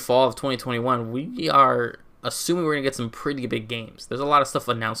summer and fall of 2021, we are assuming we're gonna get some pretty big games. There's a lot of stuff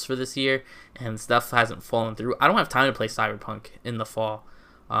announced for this year, and stuff hasn't fallen through. I don't have time to play Cyberpunk in the fall,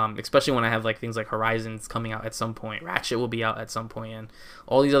 especially when I have things like Horizon's coming out at some point, Ratchet will be out at some point, and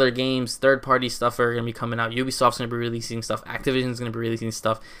all these other games, third-party stuff are gonna be coming out. Ubisoft's gonna be releasing stuff. Activision's gonna be releasing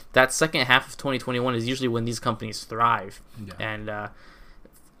stuff. That second half of 2021 is usually when these companies thrive, and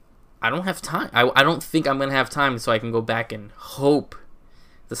I don't have time. I don't think I'm gonna have time, so I can go back and hope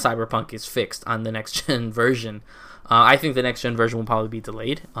the Cyberpunk is fixed on the next gen version. I think the next gen version will probably be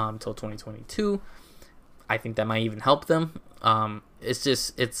delayed until 2022. I think that might even help them.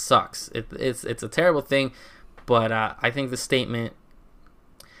 It sucks. It's a terrible thing, but I think this statement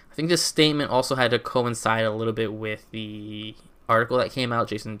also had to coincide a little bit with the article that came out,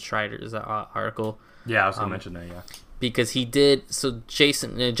 Jason Schreier's article. Yeah, I was gonna mention that. Yeah, because he did. So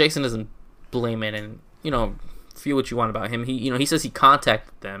Jason doesn't blame it, and feel what you want about him. He says he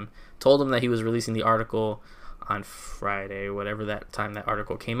contacted them, told them that he was releasing the article on Friday, whatever that time that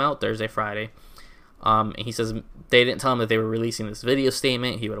article came out, Thursday, Friday. And he says they didn't tell him that they were releasing this video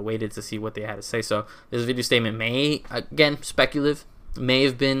statement. He would have waited to see what they had to say. So this video statement may, again, speculative, may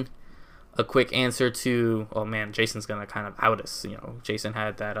have been a quick answer to, oh man, Jason's gonna kind of out us. Jason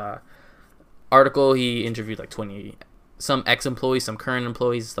had that article. He interviewed 20 some ex-employees, some current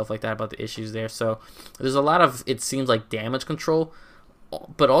employees, stuff like that about the issues there. So there's a lot of, it seems like, damage control,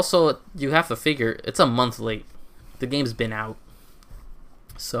 but also you have to figure it's a month late. The game's been out,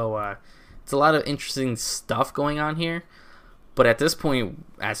 so it's a lot of interesting stuff going on here. But at this point,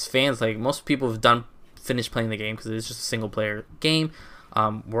 as fans, most people have finished playing the game because it's just a single player game.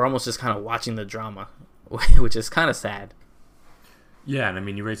 We're almost just kind of watching the drama, which is kind of sad. Yeah, and I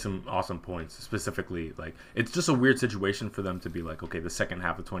mean, you raised some awesome points. Specifically, it's just a weird situation for them to be okay, the second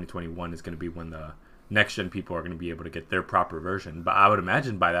half of 2021 is going to be when the next-gen people are going to be able to get their proper version. But I would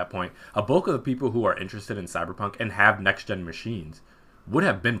imagine by that point, a bulk of the people who are interested in Cyberpunk and have next-gen machines would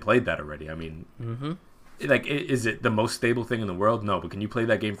have been played that already. I mean, is it the most stable thing in the world? No, but can you play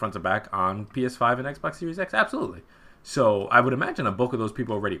that game front to back on PS5 and Xbox Series X? Absolutely. So I would imagine a bulk of those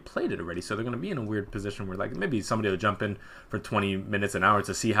people already played it already. So they're going to be in a weird position where like maybe somebody will jump in for 20 minutes an hour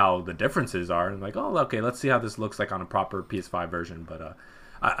to see how the differences are, and like, oh, okay, let's see how this looks like on a proper PS5 version. But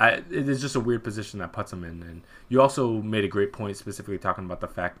it is just a weird position that puts them in. And you also made a great point, specifically talking about the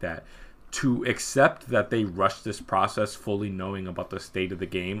fact that to accept that they rushed this process fully knowing about the state of the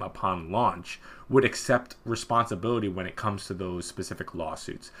game upon launch would accept responsibility when it comes to those specific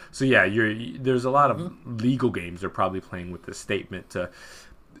lawsuits. So yeah, there's a lot of legal games they're probably playing with this statement to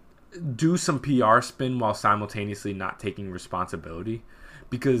do some PR spin while simultaneously not taking responsibility.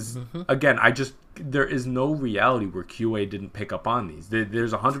 Because again, there is no reality where QA didn't pick up on these.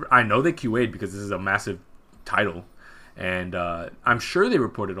 There's 100. I know they QA'd because this is a massive title. And I'm sure they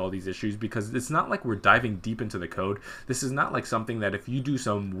reported all these issues because it's not like we're diving deep into the code. This is not like something that if you do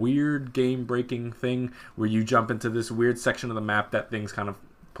some weird game-breaking thing where you jump into this weird section of the map that things kind of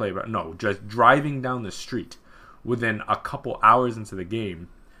play about. No, just driving down the street within a couple hours into the game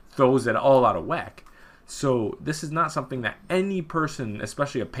throws it all out of whack. So this is not something that any person,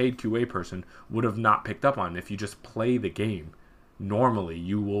 especially a paid QA person, would have not picked up on if you just play the game. Normally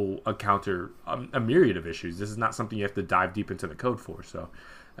you will encounter a myriad of issues. This is not something you have to dive deep into the code for. So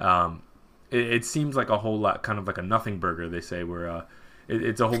it seems like a whole lot, kind of like a nothing burger, they say, where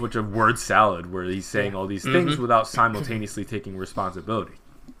it's a whole bunch of word salad where he's saying all these things without simultaneously taking responsibility.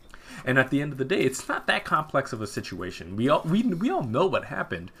 And at the end of the day, it's not that complex of a situation. We all know what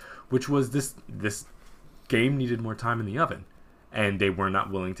happened, which was this game needed more time in the oven, and they were not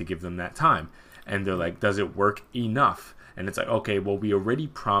willing to give them that time. And they're like, does it work enough? And it's like, okay, well, we already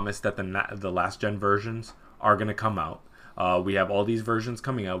promised that the last gen versions are going to come out. We have all these versions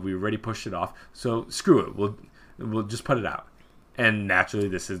coming out. We already pushed it off. So screw it. We'll just put it out. And naturally,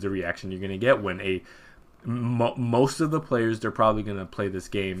 this is the reaction you're going to get when most of the players, they're probably going to play this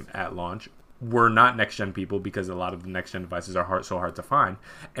game at launch, were not next gen people because a lot of the next gen devices are so hard to find.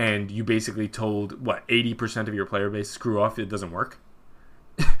 And you basically told 80% of your player base, screw off, it doesn't work.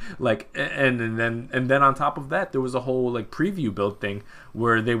 Like, and then on top of that, there was a whole like preview build thing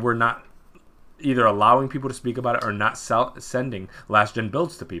where they were not either allowing people to speak about it or not sending last gen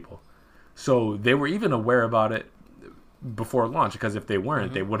builds to people. So they were even aware about it before launch, because if they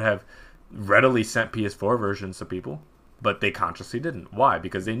weren't, they would have readily sent PS4 versions to people, but they consciously didn't. Why?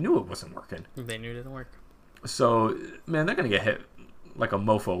 Because they knew it wasn't working. They knew it didn't work. So man, they're gonna get hit like a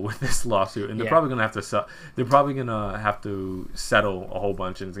mofo with this lawsuit, and they're probably gonna have to they're probably gonna have to settle a whole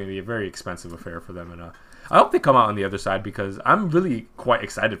bunch, and it's gonna be a very expensive affair for them. And I hope they come out on the other side, because I'm really quite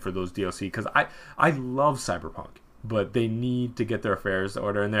excited for those DLC, because I love Cyberpunk, but they need to get their affairs in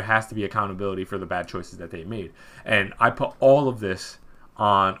order, and there has to be accountability for the bad choices that they made. And I put all of this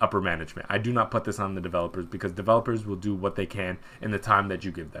on upper management. I do not put this on the developers, because developers will do what they can in the time that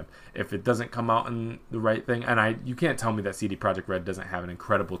you give them. If it doesn't come out in the right thing, and you can't tell me that CD Projekt Red doesn't have an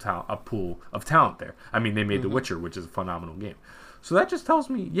incredible pool of talent there. I mean, they made The Witcher, which is a phenomenal game. So that just tells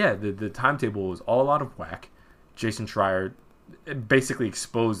me, yeah, the timetable was all out of whack. Jason Schreier basically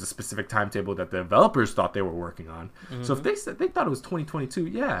exposed the specific timetable that the developers thought they were working on. So if they thought it was 2022,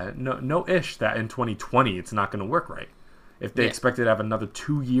 yeah, no ish that in 2020 it's not going to work right. If they expected to have another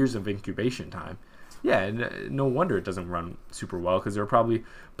 2 years of incubation time, yeah, no wonder it doesn't run super well, because they're probably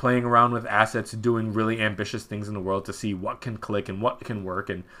playing around with assets, doing really ambitious things in the world to see what can click and what can work.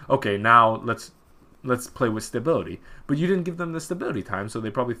 And okay, now let's play with stability. But you didn't give them the stability time, so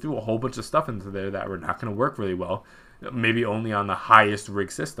they probably threw a whole bunch of stuff into there that were not going to work really well, maybe only on the highest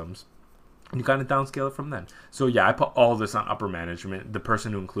rig systems. And you kind of downscale it from then. So yeah, I put all this on upper management. The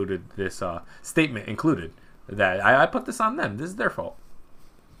person who included this statement included that I put this on them. This is their fault.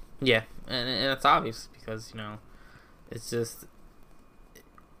 Yeah, and it's obvious, because it's just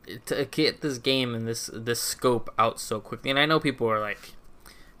to get this game and this scope out so quickly. And I know people are like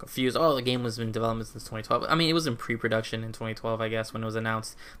confused. Oh, the game was in development since 2012. I mean, it was in pre-production in 2012, I guess, when it was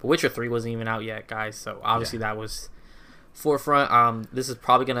announced. But Witcher 3 wasn't even out yet, guys. So obviously that was forefront. This is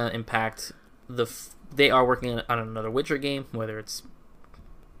probably gonna impact they are working on another Witcher game, whether it's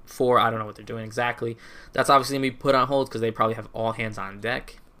 4, I don't know what they're doing exactly. That's obviously gonna be put on hold, because they probably have all hands on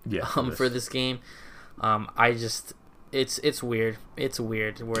deck for this game. It's weird. It's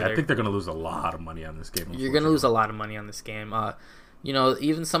weird. I think they're gonna lose a lot of money on this game. You're gonna lose a lot of money on this game.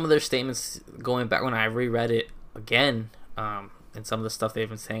 Even some of their statements going back when I reread it again, and some of the stuff they've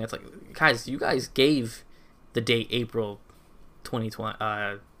been saying, it's like, guys, you guys gave the date April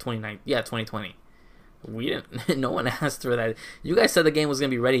 2020. We didn't. No one asked for that. You guys said the game was gonna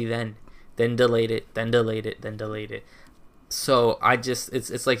be ready then delayed it, then delayed it. So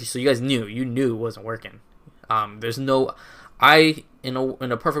it's like, so you guys knew it wasn't working. In a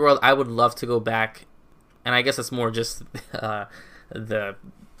perfect world, I would love to go back and I guess it's more just the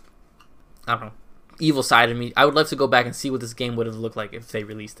I don't know, evil side of me. I would love to go back and see what this game would have looked like if they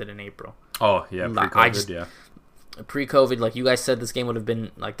released it in April. Oh yeah, pre-COVID, pre-COVID, like you guys said, this game would have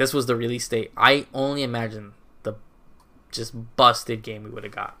been like, this was the release date. I only imagine the just busted game we would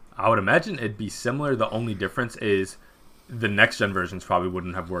have got. I would imagine it'd be similar. The only difference is the next gen versions probably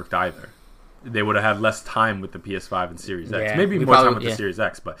wouldn't have worked either. They would have had less time with the PS5 and Series X. Maybe more time with the Series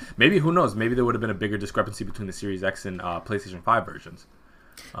X, but maybe, who knows? Maybe there would have been a bigger discrepancy between the Series X and PlayStation 5 versions.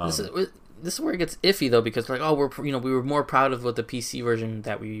 This is where it gets iffy though, because like, oh, we were more proud of what the PC version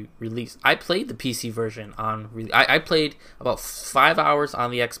that we released. I played the PC version on. I played about 5 hours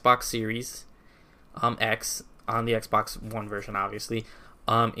on the Xbox Series X, on the Xbox One version, obviously.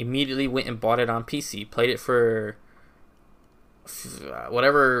 Immediately went and bought it on PC. Played it for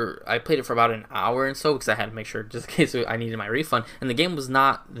whatever. I played it for about an hour and so, because I had to make sure, just in case I needed my refund. And the game was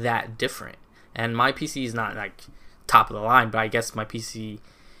not that different. And my PC is not like top of the line, but I guess my PC,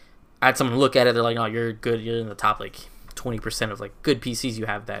 I had someone look at it, they're like, oh, you're good, you're in the top like 20% of like good PCs you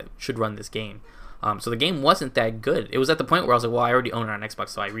have that should run this game. So the game wasn't that good. It was at the point where I was like, well, I already own it on Xbox,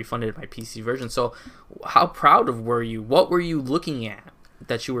 so I refunded my PC version. So how proud were you? What were you looking at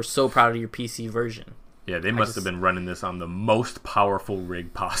that you were so proud of your PC version? Yeah, they must have been running this on the most powerful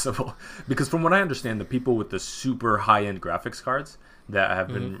rig possible. Because from what I understand, the people with the super high-end graphics cards that have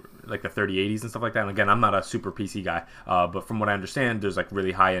been like the 3080s and stuff like that, and again, I'm not a super PC guy, but from what I understand, there's like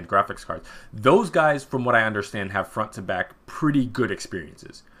really high-end graphics cards. Those guys, from what I understand, have front-to-back pretty good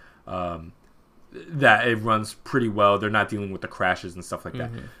experiences. That it runs pretty well. They're not dealing with the crashes and stuff like that.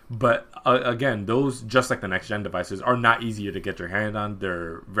 But again, those, just like the next gen devices, are not easier to get your hand on.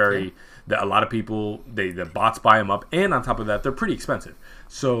 They're very a lot of people, the bots buy them up, and on top of that, they're pretty expensive.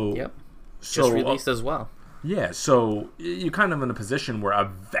 So just released as well. Yeah, so you're kind of in a position where a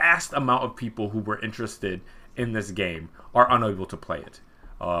vast amount of people who were interested in this game are unable to play it.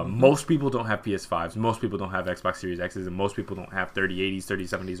 Most people don't have PS5s, most people don't have Xbox Series X's, and most people don't have 3080s,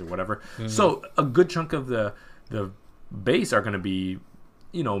 3070s, or whatever. So a good chunk of the base are going to be,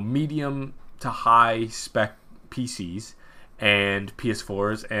 medium to high spec PCs and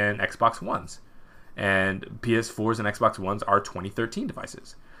PS4s and Xbox Ones. And PS4s and Xbox Ones are 2013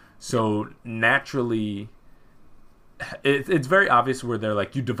 devices. So naturally, it's very obvious where they're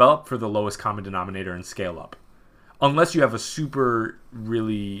like, you develop for the lowest common denominator and scale up. Unless you have a super,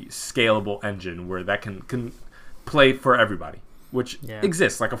 really scalable engine where that can play for everybody, which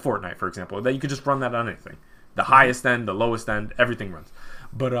exists, like a Fortnite, for example, that you could just run that on anything. The highest end, the lowest end, everything runs.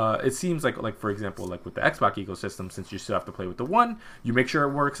 But it seems like for example, like with the Xbox ecosystem, since you still have to play with the One, you make sure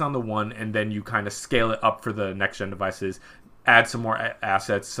it works on the One, and then you kind of scale it up for the next-gen devices, add some more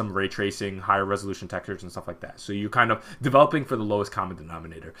assets, some ray tracing, higher resolution textures, and stuff like that. So you're kind of developing for the lowest common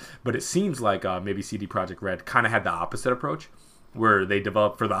denominator. But it seems like maybe CD Projekt Red kind of had the opposite approach, where they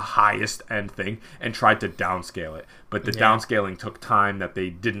developed for the highest end thing and tried to downscale it. But the downscaling took time that they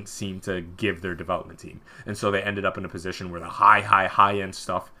didn't seem to give their development team. And so they ended up in a position where the high end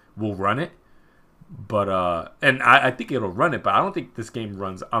stuff will run it. But and I think it'll run it, but I don't think this game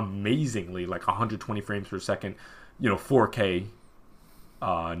runs amazingly, like 120 frames per second, 4K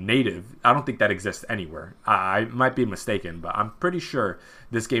native. I don't think that exists anywhere. I might be mistaken, but I'm pretty sure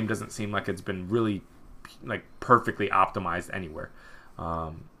this game doesn't seem like it's been really like perfectly optimized anywhere.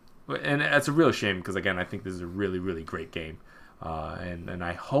 And that's a real shame, because again, I think this is a really, really great game. And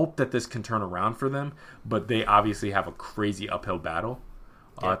I hope that this can turn around for them, but they obviously have a crazy uphill battle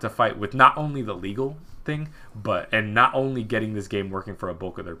to fight with, not only the legal thing, and not only getting this game working for a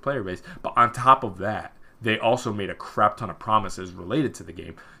bulk of their player base, but on top of that, they also made a crap ton of promises related to the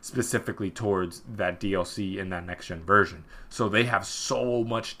game, specifically towards that DLC in that next-gen version. So they have so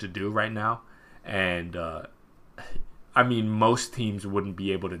much to do right now, and I mean, most teams wouldn't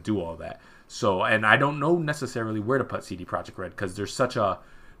be able to do all that. So, and I don't know necessarily where to put CD Projekt Red, because there's such a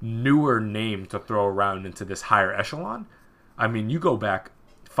newer name to throw around into this higher echelon. I mean, you go back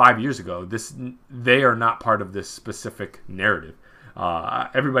 5 years ago, they are not part of this specific narrative.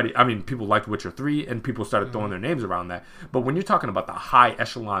 Everybody, I mean, people liked Witcher 3, and people started throwing their names around that. But when you're talking about the high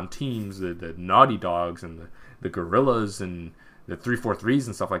echelon teams, the Naughty Dogs and the Guerrillas and the 343s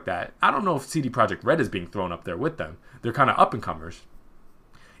and stuff like that, I don't know if CD Projekt Red is being thrown up there with them. They're kind of up-and-comers.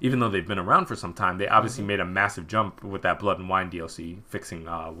 Even though they've been around for some time, they obviously made a massive jump with that Blood and Wine DLC, fixing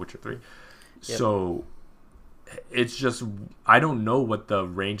Witcher 3. Yep. So it's just, I don't know what the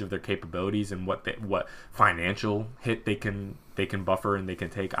range of their capabilities and what financial hit they can buffer and they can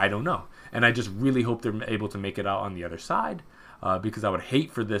take. I don't know, and I just really hope they're able to make it out on the other side, because I would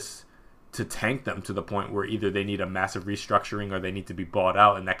hate for this to tank them to the point where either they need a massive restructuring or they need to be bought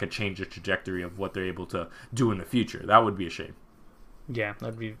out, and that could change the trajectory of what they're able to do in the future. That would be a shame. Yeah,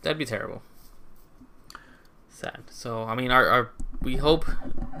 that'd be terrible. Sad. So I mean, we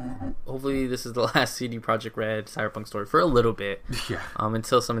hopefully this is the last CD Projekt Red Cyberpunk story for a little bit. Yeah.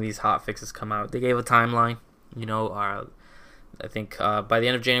 Until some of these hot fixes come out. They gave a timeline. You know, I think by the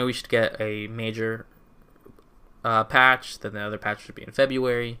end of January we should get a major patch. Then the other patch should be in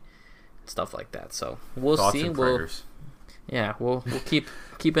February, stuff like that. So we'll Thoughts see. and prayers. We'll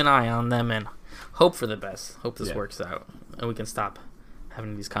keep an eye on them and hope for the best. Hope this works out and we can stop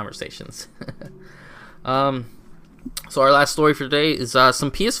having these conversations. So our last story for today is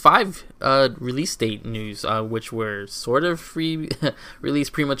some PS5 release date news, which were sort of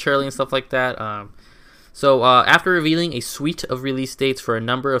released prematurely and stuff like that. So after revealing a suite of release dates for a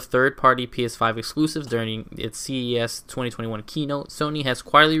number of third-party PS5 exclusives during its CES 2021 keynote, Sony has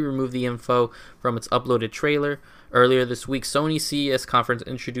quietly removed the info from its uploaded trailer. Earlier this week, Sony's CES conference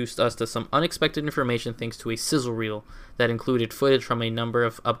introduced us to some unexpected information thanks to a sizzle reel that included footage from a number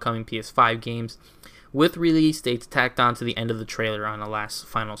of upcoming PS5 games, with release dates tacked on to the end of the trailer on the last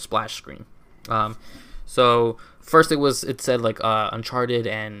final splash screen. So first it said like Uncharted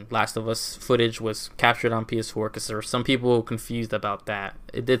and Last of Us footage was captured on PS4 because there were some people confused about that.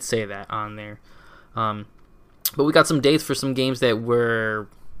 It did say that on there. But we got some dates for some games that were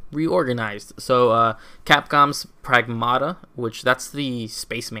reorganized. So Capcom's Pragmata, that's the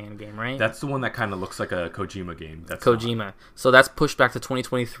Spaceman game, right? That's the one that kind of looks like a Kojima game. That's Kojima. Not. So that's pushed back to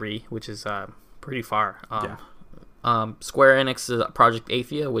 2023, which is pretty far. Square Enix's Project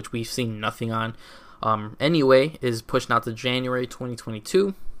Athia, which we've seen nothing on anyway, is pushed out to January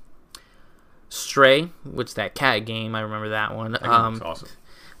 2022. Stray, which that cat game, I remember that one. That game looks awesome.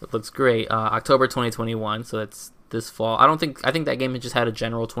 It looks great. October 2021, so that's this fall. I think that game just had a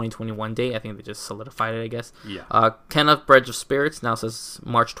general 2021 date. I think they just solidified it, I guess. Yeah. Kenneth Bridge of Spirits now says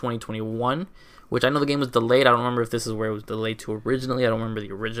March 2021, which I know the game was delayed. I don't remember if this is where it was delayed to originally. I don't remember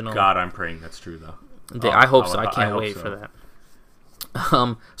the original. God, I'm praying that's true, though. I hope so. I can't wait for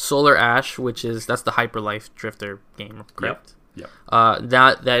that. Solar Ash, that's the Hyperlife Drifter game, correct? Yep.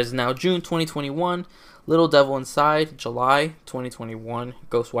 That is now June 2021. Little Devil Inside, July 2021.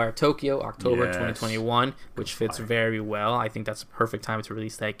 Ghostwire Tokyo, October 2021, which fits very well. I think that's a perfect time to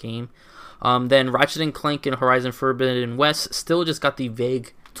release that game. Then Ratchet and Clank and Horizon Forbidden West still just got the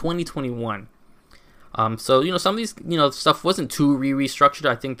vague 2021. So some of these stuff wasn't too restructured.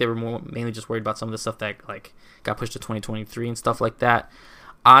 I think they were mainly just worried about some of the stuff that like got pushed to 2023 and stuff like that.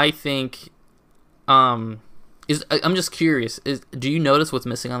 I think I'm just curious, do you notice what's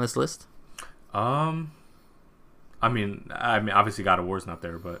missing on this list? I mean obviously God of War's not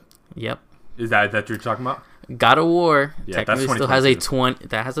there, but yep. Is that you're talking about? God of War technically still has a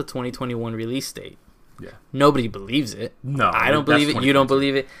 2021 release date. Yeah. Nobody believes it. No, I don't believe it. You don't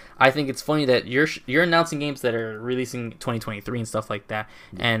believe it. I think it's funny that you're announcing games that are releasing 2023 and stuff like that,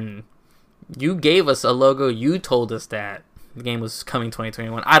 and you gave us a logo. You told us that the game was coming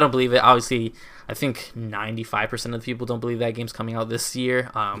 2021. I don't believe it. Obviously, I think 95% of the people don't believe that game's coming out this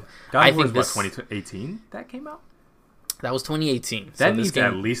year. God of War was 2018 that came out? That was 2018. That needs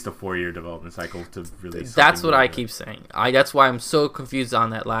at least a 4-year development cycle to release. That's what I keep saying. That's why I'm so confused on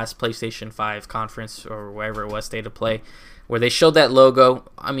that last PlayStation 5 conference or wherever it was, State of Play, where they showed that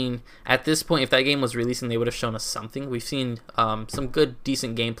logo. I mean, at this point, if that game was releasing, they would have shown us something. We've seen some good,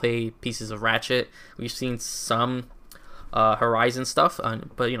 decent gameplay pieces of Ratchet. We've seen some Horizon stuff,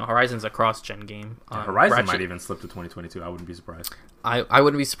 but Horizon's a cross-gen game. Horizon Ratchet might even slip to 2022. I wouldn't be surprised. I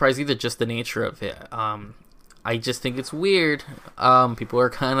wouldn't be surprised either, just the nature of it. I just think it's weird. People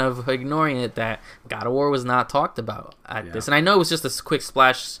are kind of ignoring it that God of War was not talked about at this. And I know it was just a quick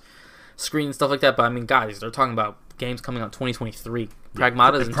splash screen and stuff like that, but I mean, guys, they're talking about games coming out 2023.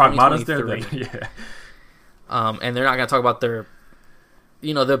 Pragmata's in 2023. And they're not going to talk about their,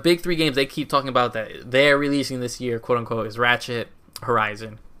 the big three games they keep talking about that they're releasing this year, quote unquote, is Ratchet,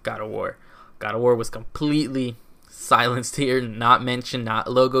 Horizon, God of War. God of War was completely silenced here, not mentioned,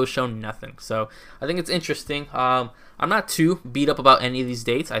 not logo shown, nothing. So I think it's interesting. I'm not too beat up about any of these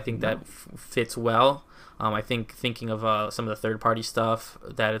dates. I think that fits well. I think thinking of some of the third-party stuff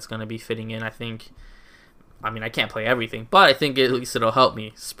that it's going to be fitting in, I can't play everything, but I think at least it'll help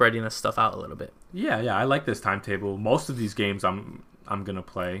me spreading this stuff out a little bit. Yeah, I like this timetable. Most of these games I'm going to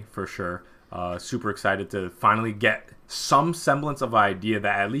play for sure. Super excited to finally get some semblance of an idea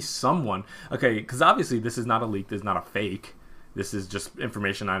that at least someone... Okay, because obviously this is not a leak, this is not a fake. This is just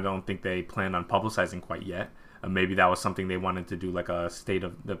information I don't think they plan on publicizing quite yet. Maybe that was something they wanted to do, like a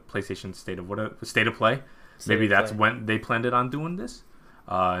PlayStation state of play. Maybe that's when they planned it on doing this.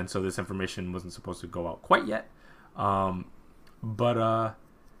 and so this information wasn't supposed to go out quite yet. But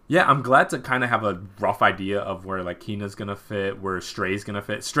yeah, I'm glad to kind of have a rough idea of where like Kina's gonna fit, where Stray's gonna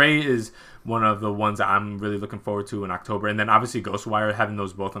fit. Stray is one of the ones that I'm really looking forward to in October, and then obviously Ghostwire, having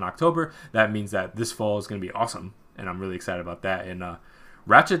those both in October, that means that this fall is gonna be awesome, and I'm really excited about that. And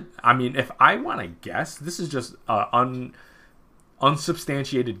Ratchet, I mean, if I want to guess, this is just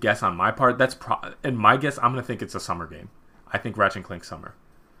unsubstantiated guess on my part. In my guess, I'm gonna think it's a summer game. I think Ratchet and Clank summer.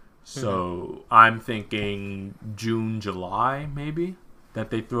 So I'm thinking June, July, maybe, that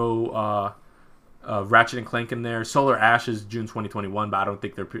they throw Ratchet and Clank in there. Solar Ash is June 2021, but I don't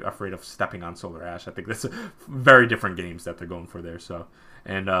think they're afraid of stepping on Solar Ash. I think that's very different games that they're going for there. So,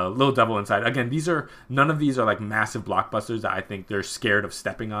 and Little Devil Inside. Again, none of these are like massive blockbusters that I think they're scared of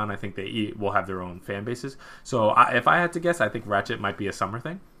stepping on. I think they will have their own fan bases. So if I had to guess, I think Ratchet might be a summer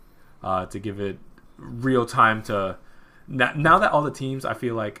thing to give it real time to. Now that all the teams, I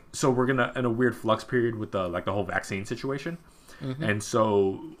feel like, so we're gonna in a weird flux period with the whole vaccine situation, and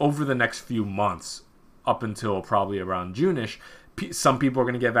so over the next few months, up until probably around June-ish, some people are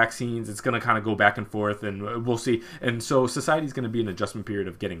gonna get vaccines. It's gonna kind of go back and forth, and we'll see. And so society's gonna be in an adjustment period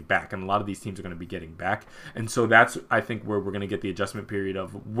of getting back, and a lot of these teams are gonna be getting back. And so that's, I think, where we're gonna get the adjustment period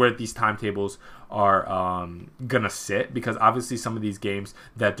of where these timetables are gonna sit, because obviously some of these games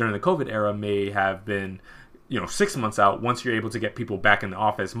that during the COVID era may have been 6 months out, once you're able to get people back in the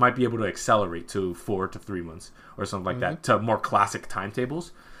office, might be able to accelerate to 4 to 3 months or something like that, to more classic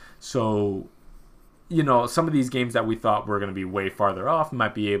timetables. So, some of these games that we thought were going to be way farther off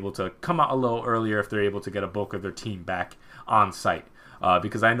might be able to come out a little earlier if they're able to get a bulk of their team back on site.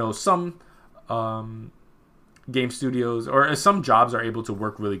 Because I know some game studios or some jobs are able to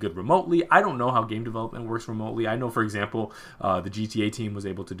work really good remotely. I don't know how game development works remotely. I know, for example, the GTA team was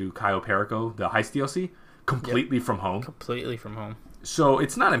able to do Cayo Perico, the Heist DLC, completely from home. Completely from home. So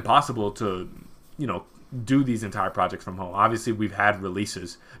it's not impossible to, do these entire projects from home. Obviously, we've had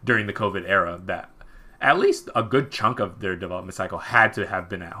releases during the COVID era that at least a good chunk of their development cycle had to have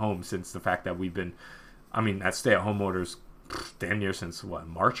been at home, since the fact that we've been, at stay-at-home orders damn near since,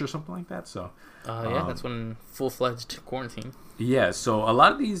 March or something like that. So that's when full-fledged quarantine. Yeah, so a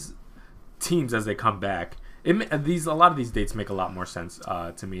lot of these teams, as they come back, a lot of these dates make a lot more sense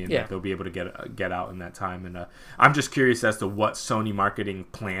to me, and they'll be able to get out in that time. And I'm just curious as to what Sony marketing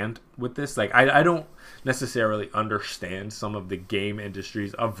planned with this. Like, I don't necessarily understand some of the game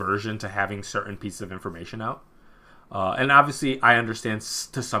industry's aversion to having certain pieces of information out. And obviously, I understand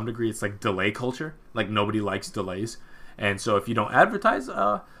to some degree it's like delay culture. Like, nobody likes delays, and so if you don't advertise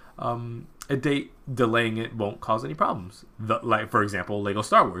a date, delaying it won't cause any problems. Like, for example, Lego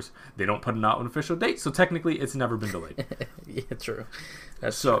Star Wars, they don't put out an official date, so technically it's never been delayed. Yeah, true.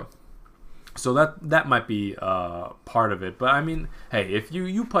 That's true. So that might be part of it. But hey, if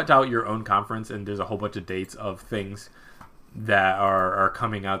you put out your own conference and there's a whole bunch of dates of things that are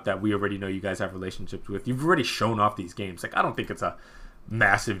coming out that we already know you guys have relationships with, you've already shown off these games. Like, I don't think it's a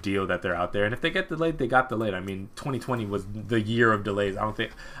massive deal that they're out there, and if they get delayed, they got delayed. 2020 was the year of delays. I don't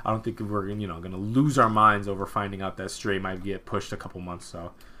think we're gonna lose our minds over finding out that Stray might get pushed a couple months.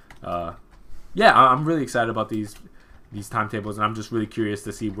 So yeah, I'm really excited about these timetables, and I'm just really curious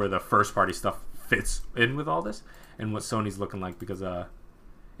to see where the first party stuff fits in with all this and what Sony's looking like, because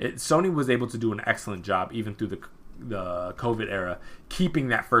Sony was able to do an excellent job even through the COVID era, keeping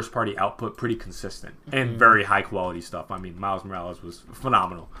that first party output pretty consistent and very high quality stuff. Miles Morales was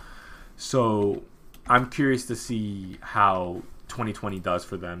phenomenal. So I'm curious to see how 2020 does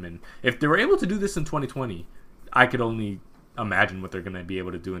for them, and if they were able to do this in 2020, I could only imagine what they're going to be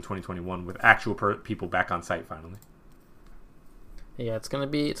able to do in 2021 with actual people back on site finally. Yeah, it's gonna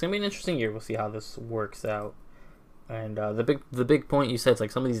be an interesting year. We'll see how this works out. And the big point you said is,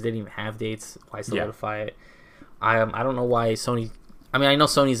 like, some of these didn't even have dates. Why solidify it? I don't know why Sony. I know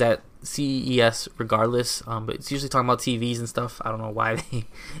Sony's at CES regardless, but it's usually talking about TVs and stuff. I don't know why they.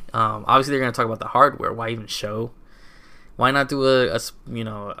 Obviously, they're going to talk about the hardware. Why even show? Why not do a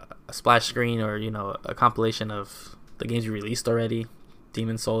splash screen or a compilation of the games you released already,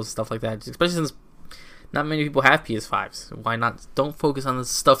 Demon's Souls, stuff like that? Especially since not many people have PS5s. Why not? Don't focus on the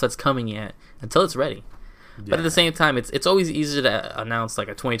stuff that's coming yet until it's ready. Yeah. But at the same time, it's always easier to announce like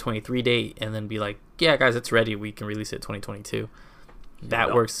a 2023 date and then be like, yeah, guys, it's ready. We can release it 2022.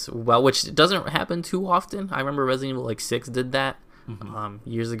 That works well, which doesn't happen too often. I remember Resident Evil 6 did that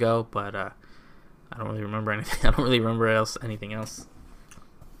years ago, but I don't really remember anything. I don't really remember anything else.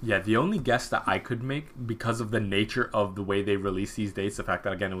 Yeah, the only guess that I could make, because of the nature of the way they release these dates, the fact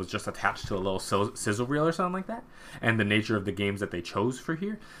that, again, it was just attached to a little sizzle reel or something like that, and the nature of the games that they chose for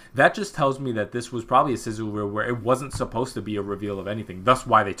here, that just tells me that this was probably a sizzle reel where it wasn't supposed to be a reveal of anything. Thus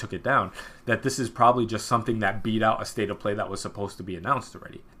why they took it down. That this is probably just something that beat out a state of play that was supposed to be announced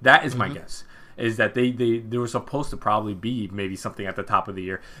already. That is my guess. Is that they were supposed to probably be maybe something at the top of the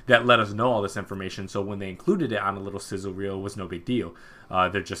year that let us know all this information. So when they included it on a little sizzle reel, it was no big deal.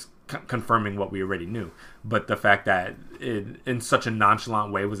 They're just confirming what we already knew. But the fact that it, in such a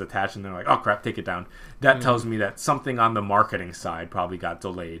nonchalant way, was attached, and they're like, "Oh crap, take it down," that tells me that something on the marketing side probably got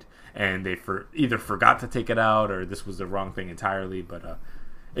delayed, and they either forgot to take it out, or this was the wrong thing entirely. But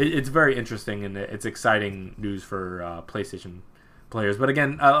it's very interesting, and it's exciting news for PlayStation players. But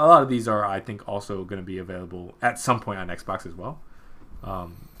again, a lot of these are, I think, also going to be available at some point on Xbox as well.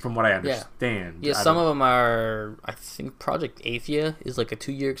 From what I understand. Yeah, some of them are, I think Project Athia is like a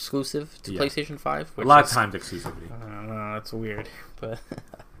 2-year exclusive to PlayStation 5. A lot of times exclusivity. I don't know, that's weird. But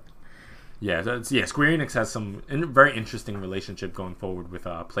yeah, Square Enix has some very interesting relationship going forward with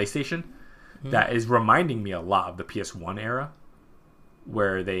PlayStation that is reminding me a lot of the PS1 era,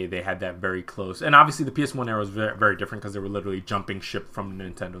 where they had that very close. And obviously the PS1 era was very, very different because they were literally jumping ship from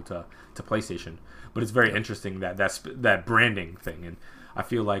Nintendo to PlayStation. But it's very interesting that branding thing. And I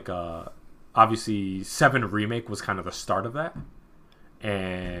feel like obviously 7 Remake was kind of the start of that.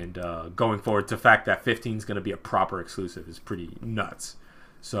 And going forward, the fact that 15 is going to be a proper exclusive is pretty nuts.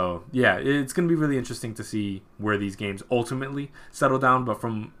 So yeah, it's going to be really interesting to see where these games ultimately settle down. But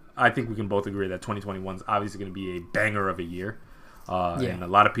I think we can both agree that 2021 is obviously going to be a banger of a year. And a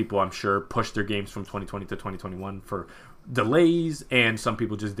lot of people, I'm sure, pushed their games from 2020 to 2021 for delays, and some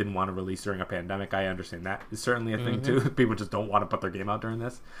people just didn't want to release during a pandemic. I understand that. It's certainly a thing, too. People just don't want to put their game out during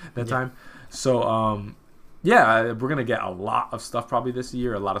that time. So, we're going to get a lot of stuff probably this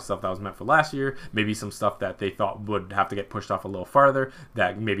year, a lot of stuff that was meant for last year, maybe some stuff that they thought would have to get pushed off a little farther,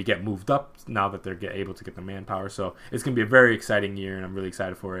 that maybe get moved up now that they're able to get the manpower. So it's going to be a very exciting year, and I'm really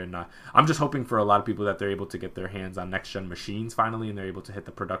excited for it. And I'm just hoping for a lot of people that they're able to get their hands on next-gen machines finally, and they're able to hit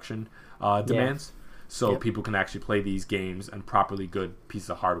the production demands. So people can actually play these games and properly good piece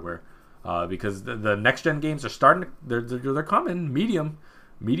of hardware. Because the next-gen games are starting, they're coming,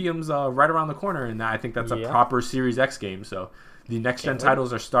 Medium's right around the corner, and I think that's a proper Series X game. So the next-gen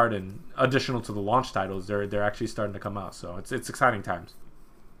titles are starting, additional to the launch titles. They're actually starting to come out. So it's exciting times.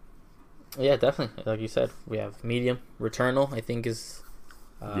 Yeah, definitely. Like you said, we have Medium. Returnal, I think, is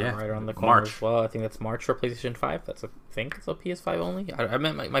right around the corner as well. I think that's March for PlayStation 5. I think it's a PS5 only. I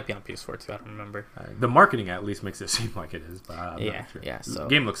might be on PS4 too. I don't remember. The marketing at least makes it seem like it is, but I'm not sure. Yeah. So the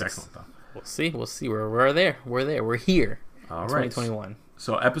game looks excellent though. We'll see. We're there. We're here. All right. 2021.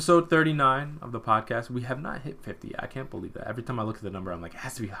 So episode 39 of the podcast, we have not hit 50 yet. I can't believe that. Every time I look at the number, I'm like, it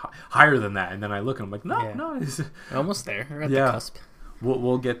has to be higher than that. And then I look and I'm like, no. It's almost there. We're at the cusp.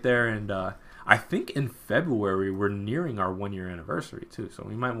 We'll get there. And I think in February, we're nearing our 1-year anniversary, too. So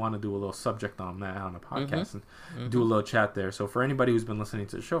we might want to do a little subject on that on the podcast and do a little chat there. So for anybody who's been listening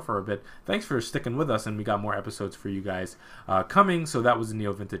to the show for a bit, thanks for sticking with us. And we got more episodes for you guys coming. So that was the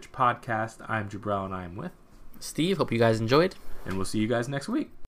Neo Vintage Podcast. I'm Jabril, and I am with Steve. Hope you guys enjoyed. And we'll see you guys next week.